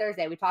spaces every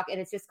Thursday. We talk, and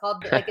it's just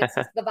called it's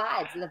just the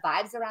vibes. The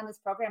vibes around this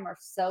program are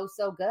so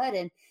good.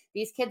 And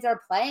these kids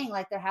are playing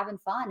like they're having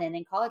fun. And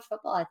in college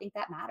football, I think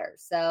that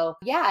matters. So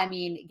yeah, I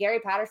mean,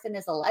 Gary Patterson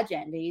is a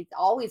legend. He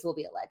always will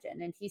be a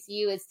legend. And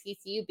TCU is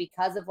TCU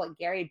because of what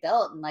Gary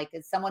built. And like,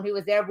 as someone who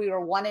was there, we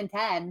were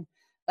 1-10,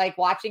 like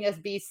watching us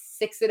be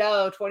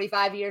 6-0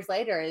 25 years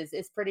later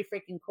is pretty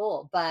freaking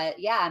cool. But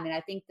yeah, I mean, I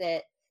think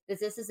that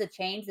this is a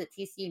change that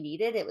TCU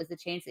needed. It was the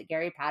change that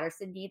Gary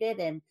Patterson needed.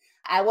 And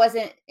I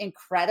wasn't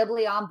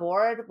incredibly on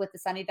board with the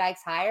Sonny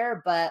Dykes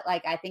hire, but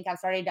like, I think I'm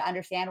starting to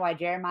understand why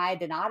Jeremiah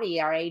Donati,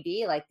 our AD,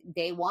 like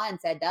day one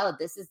said, no,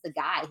 this is the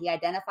guy. He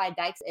identified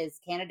Dykes as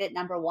candidate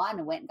number 1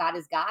 and went and got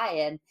his guy.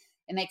 And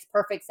it makes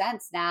perfect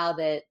sense now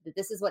that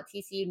this is what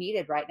TCU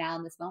needed right now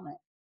in this moment.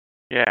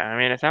 Yeah, I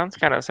mean, it sounds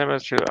kind of similar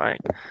to like,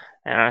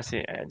 and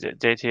honestly,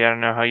 JT, I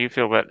don't know how you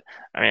feel, but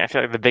I mean, I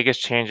feel like the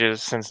biggest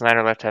changes since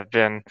Snyder left have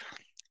been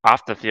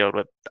off the field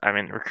with, I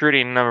mean,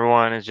 recruiting number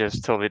 1 is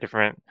just totally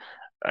different.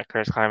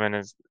 Chris Kleiman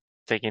is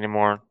taking a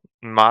more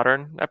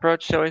modern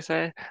approach, shall we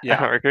say,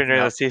 recruiting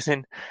during the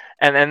season.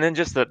 And then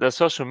just the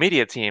social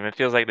media team, it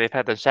feels like they've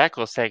had the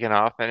shackles taken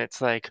off, and it's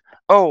like,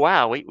 oh,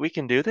 wow, we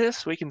can do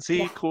this? We can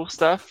see cool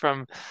stuff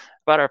about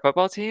our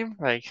football team?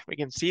 Like, we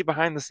can see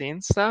behind the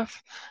scenes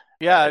stuff?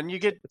 Yeah, and we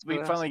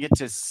really finally awesome. get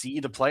to see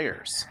the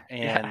players,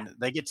 and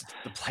the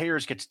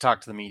players get to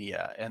talk to the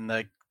media, and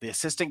the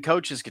assistant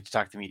coaches get to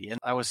talk to the media. And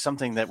that was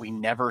something that we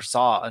never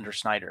saw under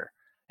Snyder.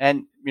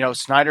 And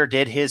Snyder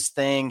did his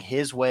thing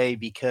his way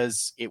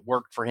because it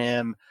worked for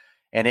him,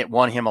 and it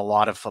won him a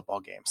lot of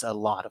football games.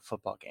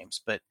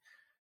 But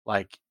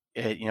like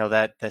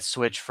that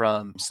switch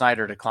from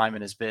Snyder to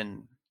Kleiman has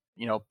been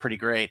pretty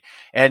great.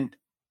 And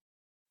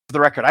for the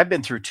record, I've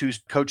been through 2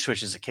 coach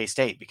switches at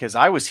K-State because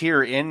I was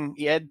here in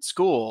ed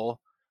school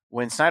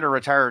when Snyder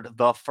retired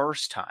the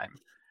first time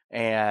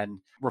and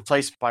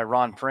replaced by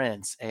Ron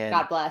Prince. And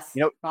God bless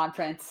Ron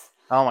Prince.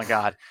 Oh my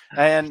God.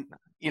 And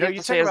You have you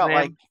to say talk his about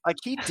name. like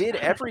he did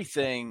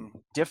everything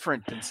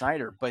different than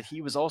Snyder, but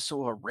he was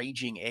also a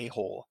raging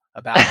a-hole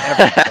about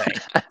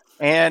everything.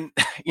 And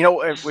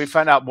we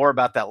found out more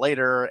about that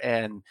later,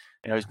 and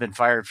he's been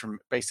fired from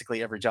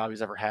basically every job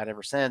he's ever had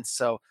ever since.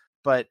 So,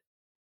 but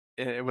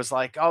it was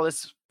like, oh,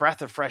 this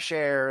breath of fresh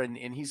air, and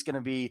it's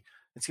gonna be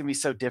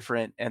so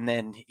different. And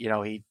then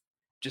he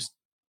just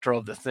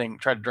tried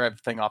to drive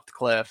the thing off the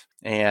cliff,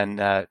 and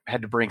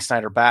had to bring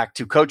Snyder back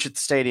to coach at the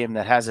stadium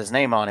that has his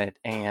name on it.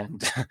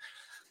 And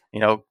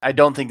I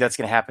don't think that's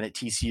gonna happen at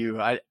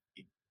TCU.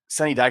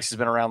 Sonny Dykes has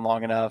been around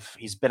long enough.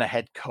 He's been a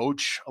head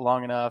coach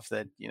long enough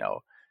that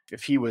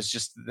if he was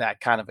just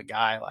that kind of a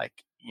guy, like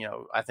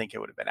I think it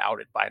would have been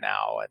outed by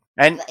now.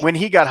 And when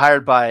he got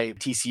hired by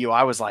TCU,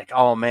 I was like,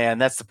 oh man,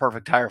 that's the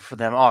perfect hire for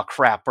them. Oh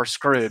crap, we're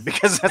screwed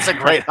because that's a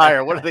great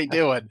hire. What are they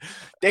doing?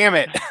 Damn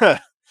it.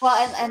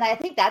 Well, and I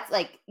think that's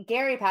like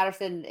Gary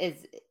Patterson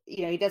is,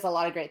 he does a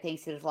lot of great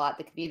things. He does a lot,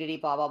 the community,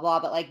 blah, blah, blah.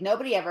 But like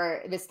nobody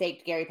ever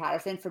mistaked Gary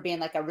Patterson for being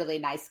like a really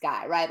nice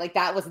guy, right? Like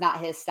that was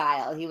not his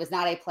style. He was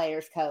not a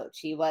player's coach.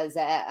 He was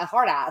a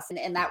hard ass.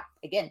 And that,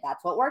 again,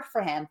 that's what worked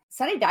for him.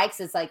 Sonny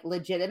Dykes is like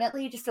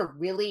legitimately just a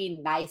really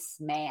nice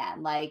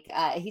man. Like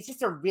he's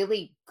just a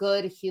really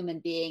good human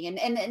being.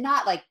 And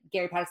not like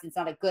Gary Patterson's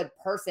not a good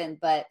person,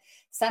 but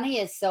Sonny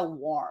is so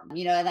warm,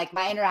 and like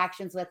my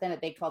interactions with him at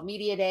Big 12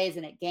 Media Days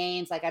and at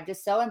games, like I'm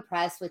just so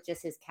impressed with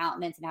just his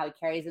countenance and how he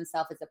carries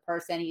himself as a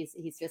person.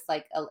 He's just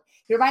like,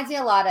 he reminds me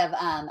a lot of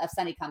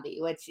Sonny Cumbie,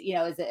 which,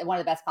 is one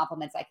of the best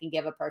compliments I can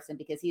give a person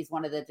because he's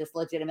one of the just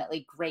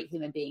legitimately great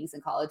human beings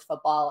in college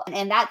football.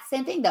 And that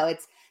same thing though,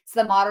 it's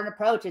the modern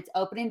approach. It's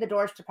opening the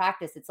doors to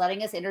practice. It's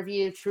letting us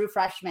interview true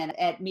freshmen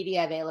at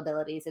media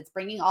availabilities. It's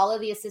bringing all of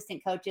the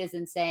assistant coaches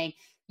and saying,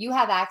 you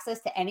have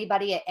access to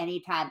anybody at any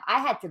time.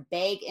 I had to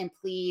beg and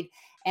plead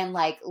and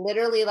like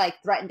literally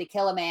like threaten to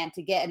kill a man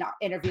to get an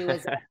interview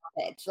with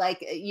pitch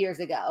like years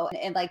ago.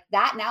 And like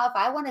that now, if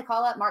I want to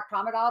call up Mark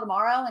Tomadol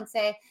tomorrow and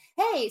say,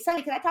 hey,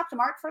 Sonny, can I talk to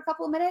Mark for a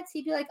couple of minutes?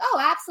 He'd be like, oh,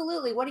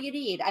 absolutely. What do you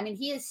need? I mean,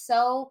 he is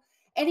so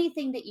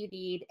anything that you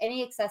need,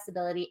 any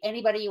accessibility,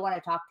 anybody you want to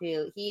talk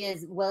to, he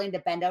is willing to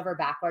bend over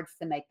backwards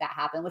to make that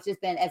happen, which has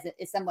been, as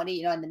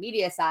somebody, in the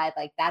media side,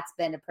 like that's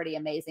been a pretty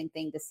amazing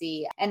thing to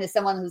see. And as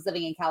someone who's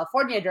living in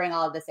California during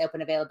all of this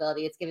open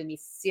availability, it's given me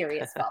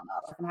serious FOMO.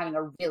 Like I'm having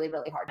a really,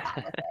 really hard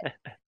time with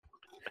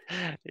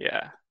it.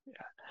 Yeah.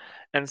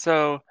 And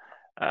so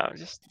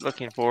Just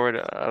looking forward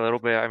a little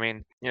bit. I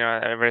mean,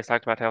 everybody's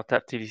talked about how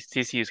tough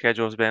TCU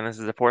schedule has been. This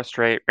is the fourth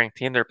straight ranked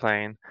team they're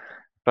playing,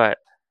 but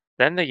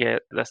then the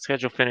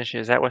schedule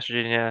finishes at West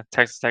Virginia,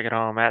 Texas Tech at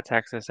home, at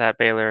Texas, at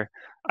Baylor,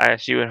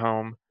 ISU at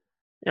home.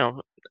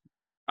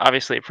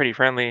 Obviously a pretty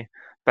friendly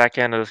back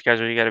end of the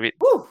schedule. You got to be.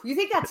 Ooh, you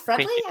think that's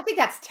friendly? I think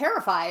that's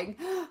terrifying.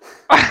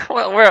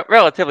 Well,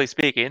 relatively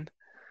speaking.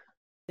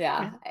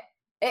 Yeah,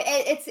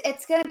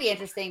 it's going to be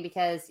interesting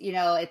because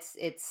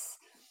it's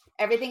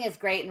everything is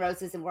great and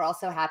roses, and we're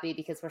also happy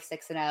because we're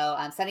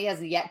 6-0. Sonny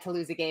has yet to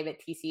lose a game at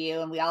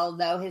TCU, and we all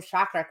know his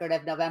track record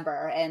of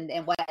November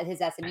and what his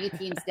SMU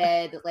teams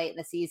did late in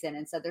the season,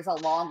 and so there's a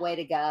long way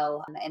to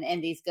go,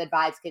 and these good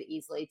vibes could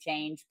easily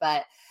change,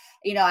 but.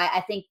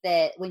 I think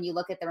that when you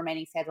look at the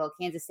remaining schedule,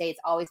 Kansas State's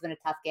always been a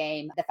tough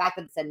game. The fact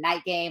that it's a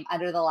night game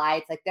under the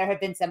lights, like there have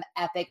been some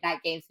epic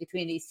night games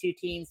between these two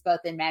teams,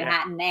 both in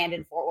Manhattan and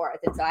in Fort Worth.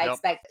 And so I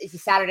expect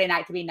Saturday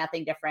night to be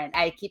nothing different.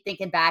 I keep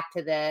thinking back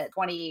to the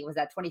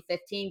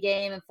 2015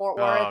 game in Fort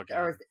Worth,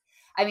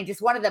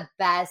 just one of the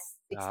best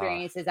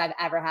experiences I've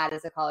ever had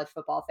as a college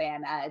football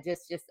fan.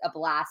 Just a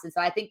blast. And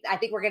so I think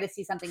we're going to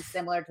see something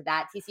similar to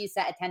that. TCU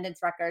set attendance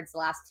records the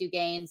last two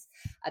games.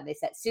 They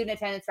set student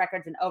attendance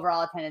records and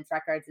overall attendance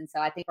records. And so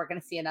I think we're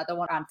going to see another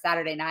one on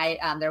Saturday night.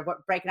 They're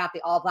breaking out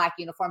the all black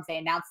uniforms. They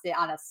announced it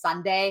on a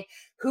Sunday.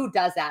 Who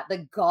does that? The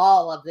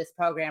gall of this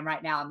program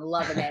right now. I'm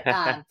loving it.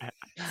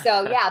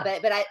 So yeah,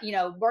 but I,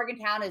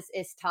 Morgantown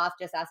is tough.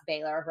 Just ask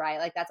Baylor, right?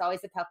 Like that's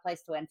always a tough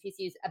place to win.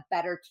 TCU's a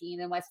better team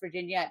than West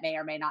Virginia. It may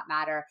or may not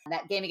matter.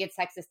 That game against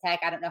Texas Tech,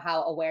 I don't know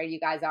how aware you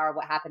guys are of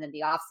what happened in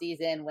the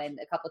offseason when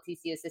a couple of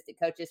TCU assistant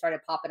coaches started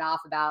popping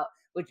off about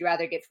would you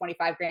rather get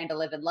 $25,000 to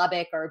live in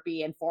Lubbock or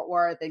be in Fort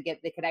Worth and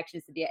get the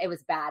connections to it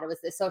was bad. It was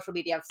the social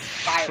media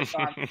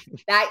firestorm.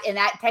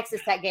 that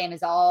Texas Tech game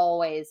is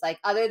always like,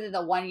 other than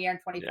the 1 year in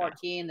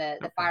 2014,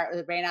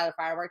 the rain out of the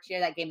fireworks year,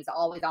 that game is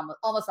always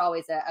almost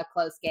always a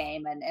close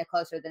game and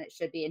closer than it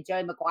should be. And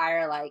Joey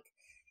McGuire, like,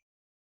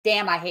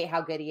 damn, I hate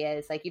how good he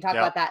is. Like you talk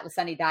about that with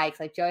Sonny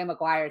Dykes, like Joey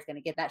McGuire is going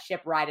to get that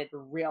ship righted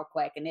real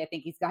quick. And I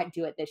think he's going to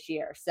do it this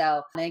year.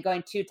 So and then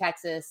going to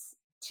Texas,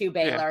 to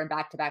Baylor and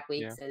back-to-back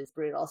weeks is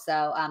brutal.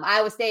 So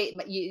Iowa State,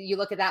 you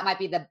look at that, might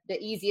be the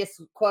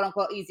easiest,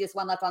 quote-unquote, easiest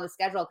one left on the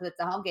schedule because it's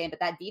a home game, but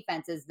that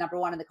defense is number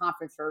one in the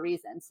conference for a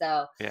reason.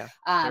 So,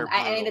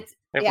 I mean,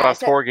 they've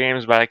lost 4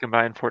 games by a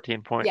combined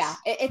 14 points. Yeah,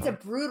 it's a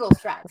brutal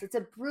stretch. It's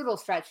a brutal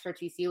stretch for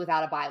TCU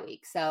without a bye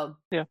week. So,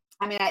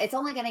 I mean, it's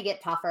only going to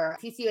get tougher.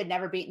 TCU had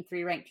never beaten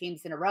 3 ranked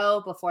teams in a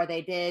row before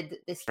they did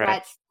this stretch.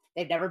 Right.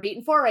 They've never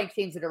beaten 4 ranked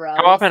teams in a row.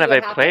 How often have they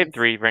played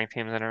 3 ranked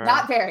teams in a row?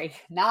 Not very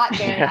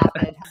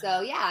often.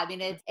 So yeah, I mean,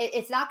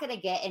 it's not going to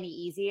get any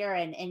easier.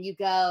 And you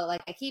go,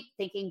 like, I keep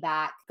thinking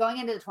back, going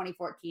into the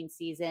 2014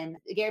 season,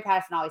 Gary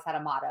Patterson always had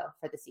a motto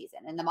for the season.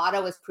 And the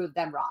motto was prove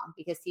them wrong,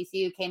 because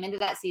TCU came into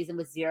that season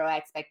with 0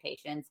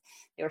 expectations.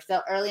 They were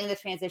still early in the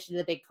transition to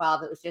the Big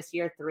 12. It was just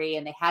year 3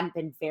 and they hadn't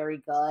been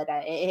very good.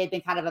 It had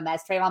been kind of a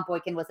mess. Trayvon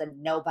Boykin was a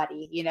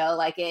nobody,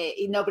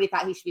 nobody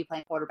thought he should be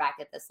playing quarterback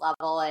at this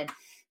level. And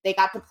they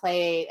got to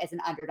play as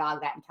an underdog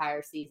that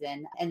entire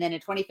season. And then in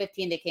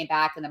 2015, they came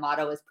back and the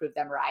motto was prove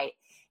them right.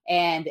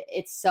 And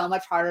it's so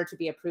much harder to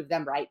be a prove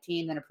them right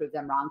team than a prove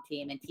them wrong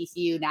team. And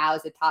TCU now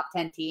is a top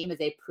 10 team, is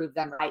a prove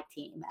them right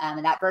team.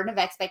 And that burden of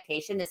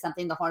expectation is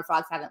something the Horned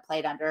Frogs haven't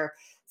played under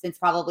since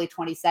probably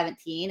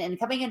 2017. And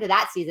coming into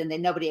that season,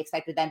 nobody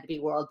expected them to be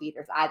world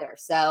beaters either.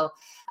 So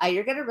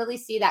you're going to really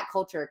see that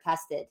culture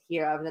tested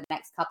here over the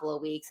next couple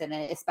of weeks. And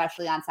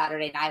especially on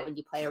Saturday night, when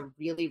you play a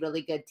really,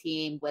 really good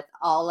team with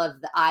all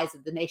of the eyes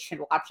of the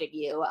nation watching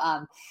you,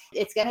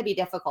 it's going to be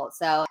difficult.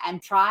 So I'm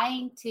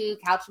trying to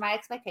couch my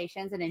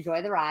expectations and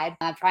enjoy the ride.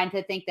 I'm trying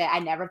to think that I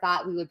never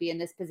thought we would be in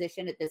this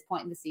position at this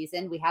point in the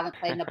season. We haven't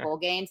played in a bowl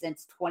game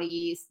since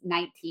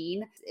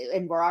 2019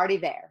 and we're already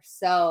there.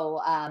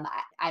 So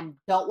I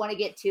don't want to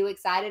get too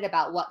excited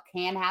about what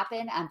can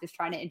happen. I'm just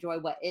trying to enjoy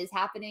what is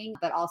happening,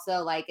 but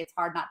also, like, it's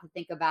hard not to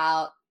think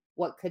about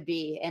what could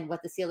be and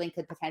what the ceiling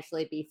could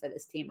potentially be for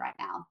this team right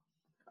now.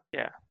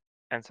 Yeah.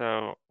 And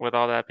so with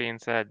all that being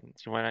said, do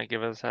you want to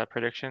give us a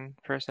prediction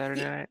for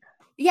Saturday night?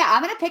 Yeah,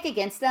 I'm going to pick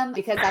against them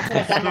because that's what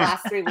I've done the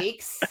last 3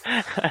 weeks.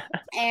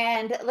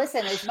 And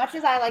listen, as much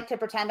as I like to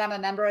pretend I'm a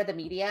member of the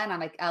media and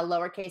I'm a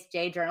lowercase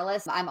j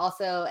journalist, I'm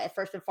also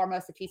first and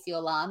foremost a TCU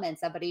alum and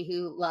somebody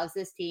who loves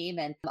this team.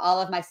 And all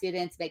of my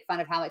students make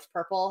fun of how much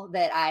purple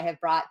that I have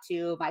brought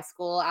to my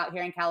school out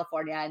here in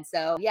California. And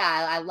so,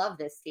 yeah, I love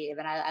this team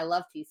and I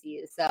love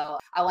TCU. So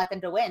I want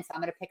them to win. So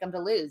I'm going to pick them to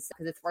lose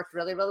because it's worked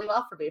really, really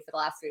well for me for the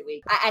last 3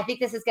 weeks. I think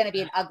this is going to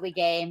be an ugly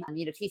game.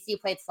 TCU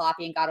played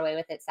sloppy and got away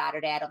with it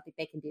Saturday. I don't think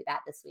they can do that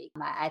this week.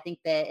 I think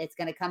that it's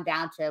going to come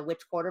down to which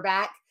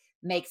quarterback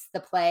makes the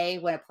play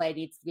when a play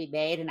needs to be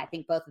made. And I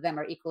think both of them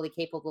are equally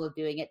capable of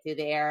doing it through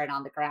the air and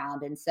on the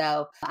ground. And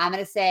so I'm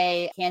going to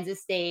say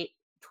Kansas State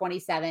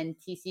 27,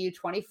 TCU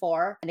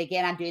 24. And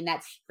again, I'm doing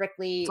that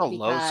strictly because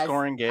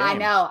low-scoring game. I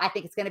know. I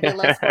think it's going to be a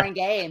low-scoring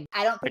game.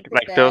 I don't think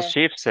like Bill's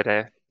Chiefs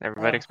today.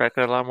 Everybody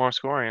expected a lot more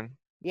scoring.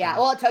 Yeah,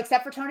 well,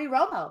 except for Tony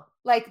Romo.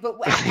 Like, but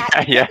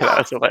Yeah, that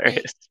was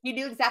hilarious. he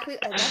knew exactly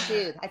that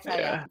dude. I tell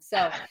Yeah. you.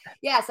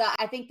 So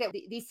I think that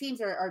these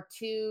teams are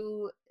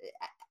too.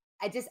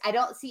 I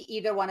don't see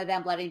either one of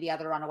them letting the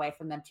other run away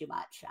from them too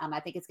much. I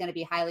think it's going to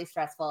be highly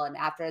stressful. And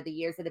after the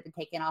years that have been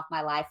taken off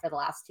my life for the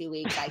last 2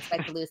 weeks, I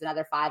expect to lose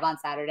another 5 on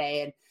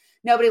Saturday. And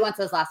nobody wants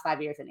those last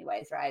 5 years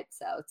anyways, right?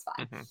 So it's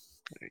fine. There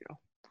you go.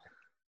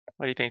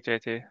 What do you think,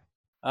 JT?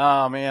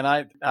 Oh man,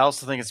 I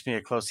also think it's gonna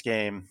be a close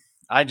game.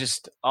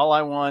 All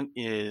I want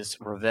is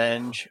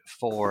revenge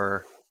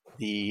for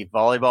the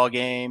volleyball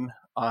game.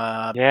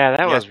 Yeah,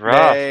 that was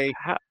rough. Yesterday,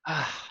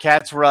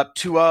 Cats were up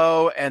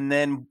 2-0, and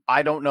then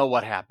I don't know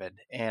what happened,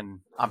 and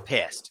I'm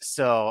pissed.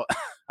 So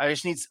I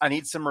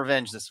need some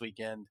revenge this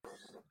weekend.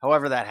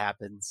 However that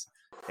happens,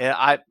 and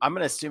I'm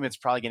gonna assume it's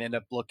probably gonna end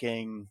up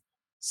looking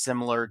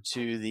similar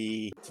to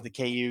the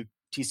KU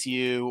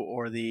TCU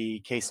or the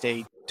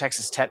K-State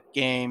Texas Tech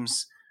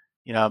games.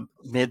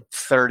 Mid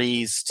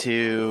 30s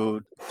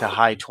to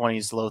high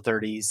 20s, low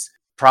 30s.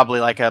 Probably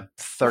like a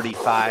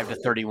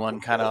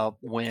 35-31 kind of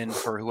win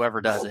for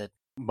whoever does it.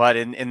 But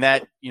in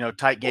that,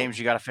 tight games,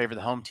 you got to favor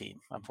the home team,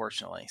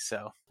 unfortunately.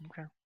 So,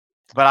 okay.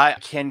 But I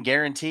can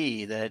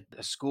guarantee that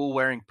a school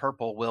wearing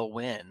purple will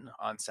win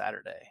on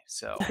Saturday.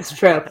 So it's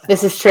true.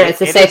 This is true.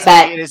 It's a safe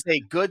bet. It is a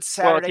good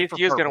Saturday. Well,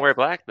 TCU is going to wear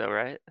black, though,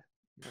 right?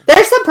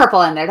 There's some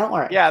purple in there. Don't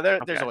worry. Yeah,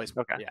 there's always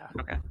okay. Yeah,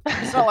 okay.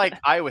 It's not like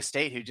Iowa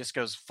State who just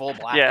goes full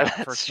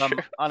black for some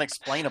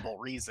unexplainable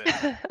reason.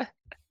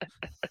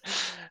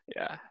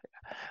 Yeah.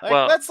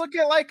 Let's look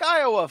at like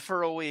Iowa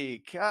for a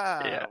week.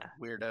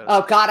 Weirdos.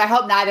 Oh God, I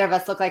hope neither of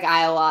us look like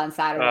Iowa on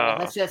Saturday.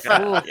 Let's just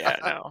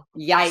no.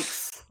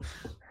 Yikes.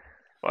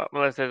 Well,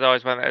 Melissa, there's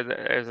always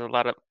there's a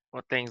lot of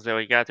things that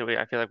we got to.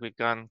 I feel like we've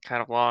gone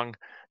kind of long.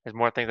 There's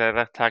more things I'd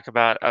like to talk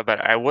about,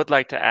 but I would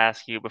like to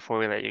ask you before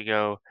we let you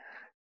go,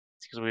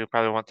 because we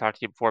probably won't talk to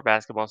you before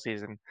basketball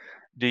season.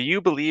 Do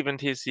you believe in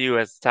TCU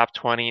as top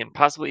 20 and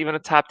possibly even a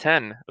top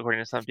 10,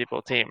 according to some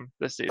people, team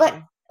this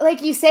season?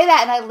 Like you say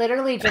that, and I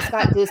literally just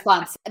got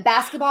goosebumps.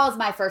 Basketball is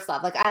my first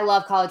love. Like I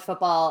love college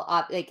football.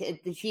 The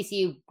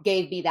TCU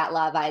gave me that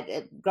love.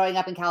 Growing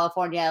up in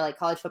California, like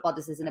college football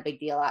just isn't a big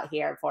deal out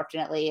here,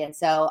 unfortunately. And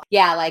so,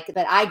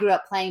 but I grew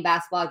up playing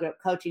basketball. I grew up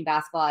coaching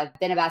basketball. I've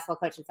been a basketball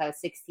coach since I was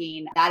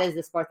 16. That is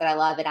the sport that I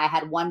love. And I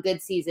had one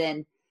good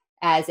season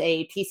as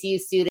a TCU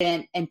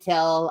student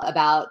until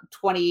about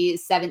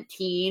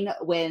 2017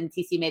 when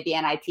TCU made the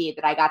NIT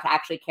that I got to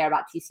actually care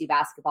about TCU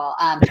basketball.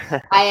 I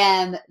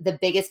am the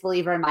biggest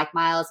believer in Mike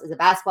Miles as a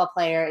basketball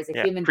player, as a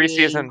human being.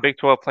 Preseason Big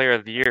 12 Player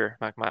of the Year,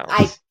 Mike Miles.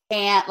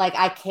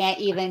 I can't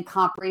even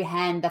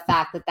comprehend the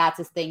fact that that's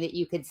a thing that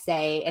you could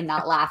say and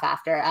not laugh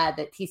after,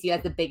 that TCU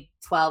has the Big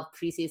 12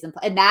 preseason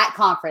in that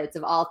conference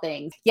of all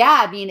things.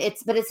 Yeah, I mean,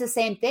 it's the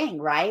same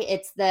thing, right?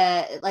 It's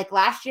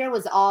last year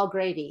was all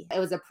gravy. It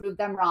was a prove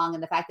them wrong.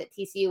 And the fact that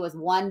TCU was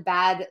one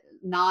bad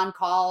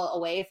non-call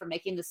away from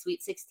making the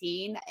Sweet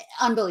 16,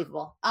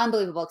 unbelievable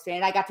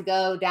experience. I got to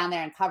go down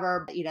there and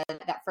cover,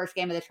 that first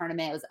game of the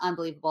tournament. It was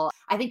unbelievable.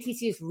 I think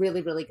TCU is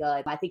really, really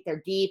good. I think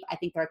they're deep. I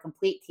think they're a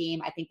complete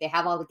team. I think they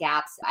have all the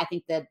gaps. I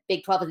think the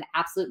Big 12 is an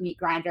absolute meat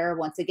grinder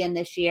once again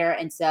this year.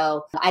 And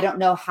so I don't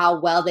know how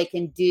well they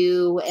can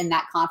do in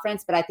that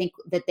conference, but I think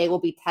that they will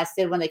be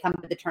tested when they come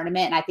to the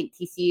tournament. And I think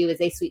TCU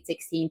is a Sweet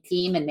 16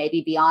 team and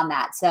maybe beyond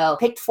that. So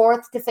picked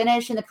fourth to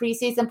finish in the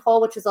preseason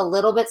poll, which is a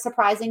little bit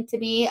surprising to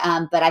me.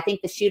 But I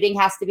think the shooting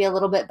has to be a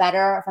little bit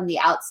better from the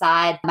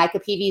outside. Micah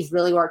Peavy's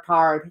really worked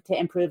hard to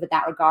improve in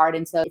that regard.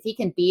 And so if he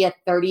can be a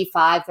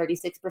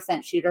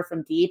 36% shooter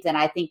from deep, then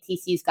I think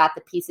TCU's got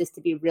the pieces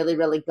to be really,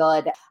 really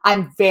good.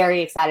 I'm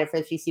very excited for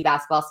the TCU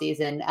basketball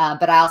season.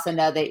 But I also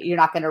know that you're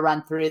not going to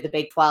run through the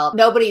Big 12.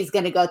 Nobody's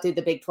going to go through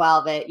the Big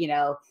 12 at,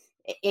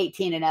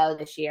 18-0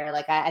 this year.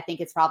 Like I think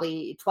it's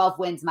probably 12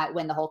 wins might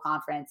win the whole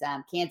conference.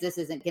 Kansas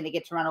isn't going to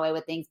get to run away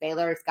with things.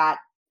 Baylor's got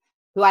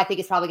who I think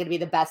is probably going to be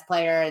the best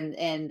player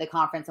in the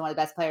conference and one of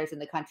the best players in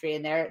the country.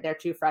 And they're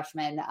two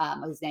freshmen,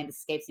 whose name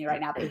escapes me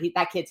right now, but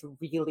that kid's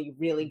really,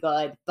 really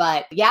good.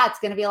 But yeah, it's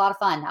going to be a lot of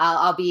fun.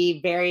 I'll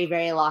be very,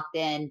 very locked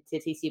in to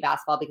TCU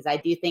basketball because I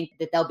do think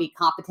that they'll be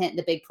competent in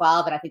the Big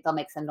 12 and I think they'll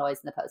make some noise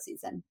in the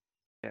postseason.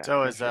 Yeah,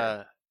 so as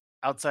a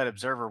outside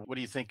observer, what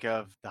do you think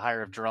of the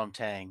hire of Jerome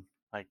Tang?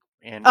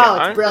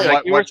 It's brilliant.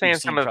 Like you were saying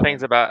some of the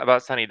things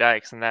about Sonny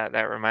Dykes, and that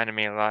reminded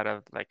me a lot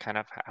of kind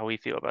of how we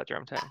feel about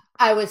Jerome Tang.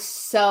 I was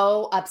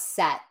so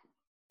upset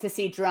to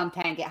see Jerome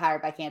Tang get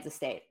hired by Kansas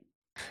State.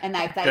 And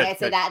I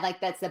say that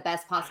that's the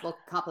best possible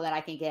compliment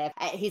I can give.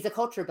 He's a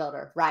culture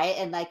builder, right?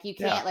 And you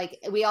can't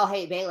we all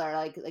hate Baylor,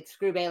 like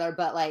screw Baylor,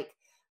 but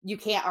you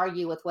can't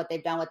argue with what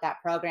they've done with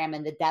that program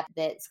and the depth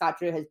that Scott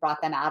Drew has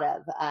brought them out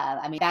of.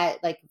 I mean, that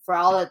for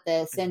all of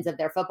the sins of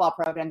their football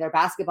program, their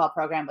basketball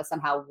program was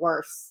somehow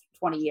worse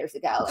 20 years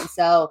ago. And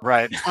so,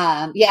 right.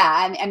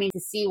 yeah, I mean, to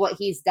see what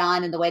he's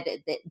done and the way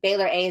that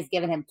Baylor A has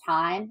given him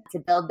time to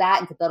build that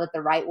and to build it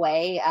the right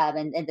way,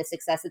 and the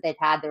success that they've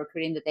had, the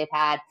recruiting that they've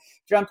had,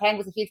 Jerome Tang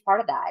was a huge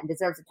part of that and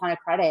deserves a ton of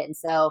credit. And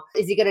so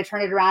is he going to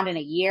turn it around in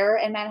a year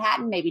in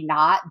Manhattan? Maybe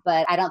not,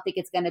 but I don't think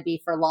it's going to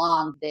be for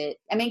long.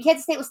 I mean,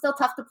 Kansas State was still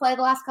tough to play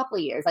the last couple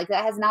of years. Like,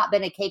 that has not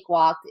been a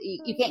cakewalk.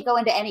 You can't go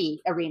into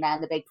any arena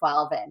in the Big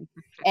 12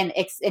 and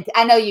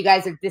I know you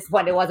guys are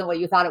disappointed it wasn't what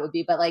you thought it would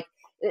be, but like,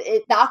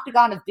 the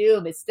Octagon of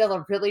Doom is still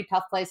a really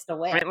tough place to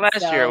win. I mean,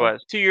 last year it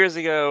was. 2 years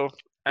ago.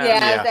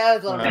 Yeah, that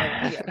was a little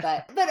bit,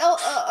 but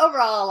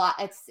overall, a lot.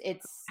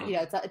 It's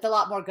a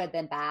lot more good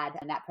than bad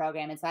in that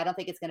program, and so I don't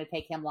think it's going to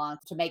take him long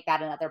to make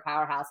that another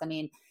powerhouse. I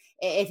mean,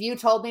 if you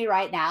told me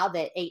right now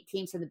that 8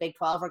 teams from the Big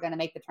 12 are going to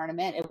make the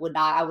tournament,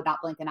 I would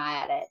not blink an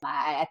eye at it.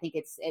 I think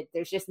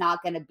there's just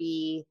not going to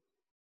be.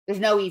 There's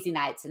no easy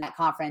nights in that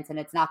conference, and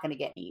it's not going to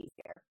get any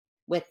easier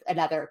with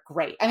another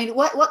great. I mean,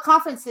 what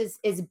conference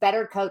is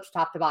better coached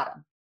top to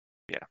bottom?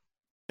 Yeah,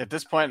 at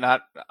this point,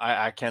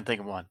 I can't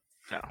think of one.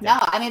 No,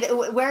 I mean,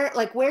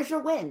 where's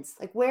your wins?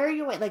 Like, where are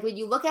your wins? Like, when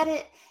you look at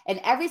it,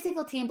 and every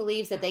single team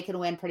believes that they can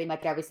win pretty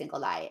much every single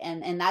night,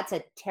 and that's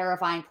a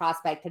terrifying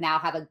prospect to now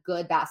have a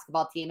good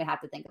basketball team and have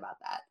to think about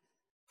that.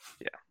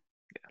 Yeah,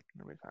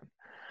 it'll be fun.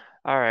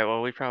 All right,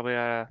 well, we probably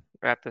ought to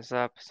wrap this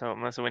up. So,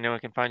 Melissa, we know we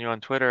can find you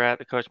on Twitter at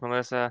the Coach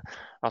Melissa,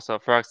 also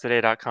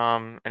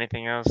frogstoday.com.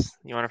 Anything else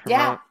you want to promote?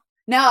 Yeah.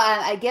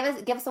 No, give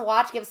us a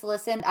watch, give us a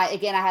listen. I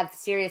have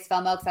serious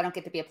FOMO because I don't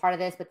get to be a part of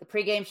this, but the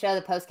pregame show,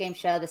 the postgame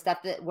show, the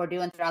stuff that we're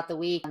doing throughout the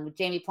week with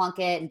Jamie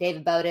Plunkett and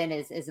David Bowden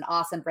is an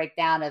awesome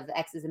breakdown of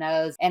X's and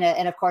O's.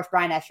 And of course,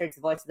 Brian Eschers,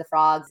 the voice of the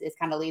Frogs, is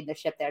kind of leading the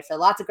ship there. So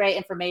lots of great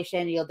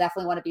information. You'll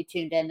definitely want to be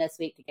tuned in this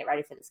week to get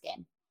ready for this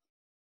game.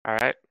 All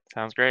right.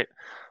 Sounds great.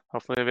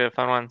 Hopefully it'll be a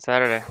fun one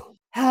Saturday.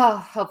 Oh,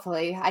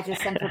 hopefully. I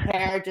just am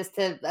prepared just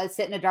to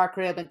sit in a dark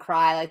room and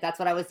cry. Like, that's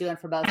what I was doing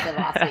for most of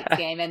last week's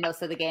game and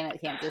most of the game at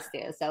Kansas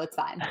too. So it's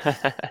fine.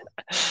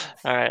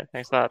 All right.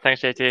 Thanks a lot.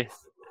 Thanks, JT.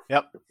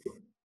 Yep.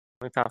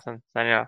 Luke Thompson, signing off.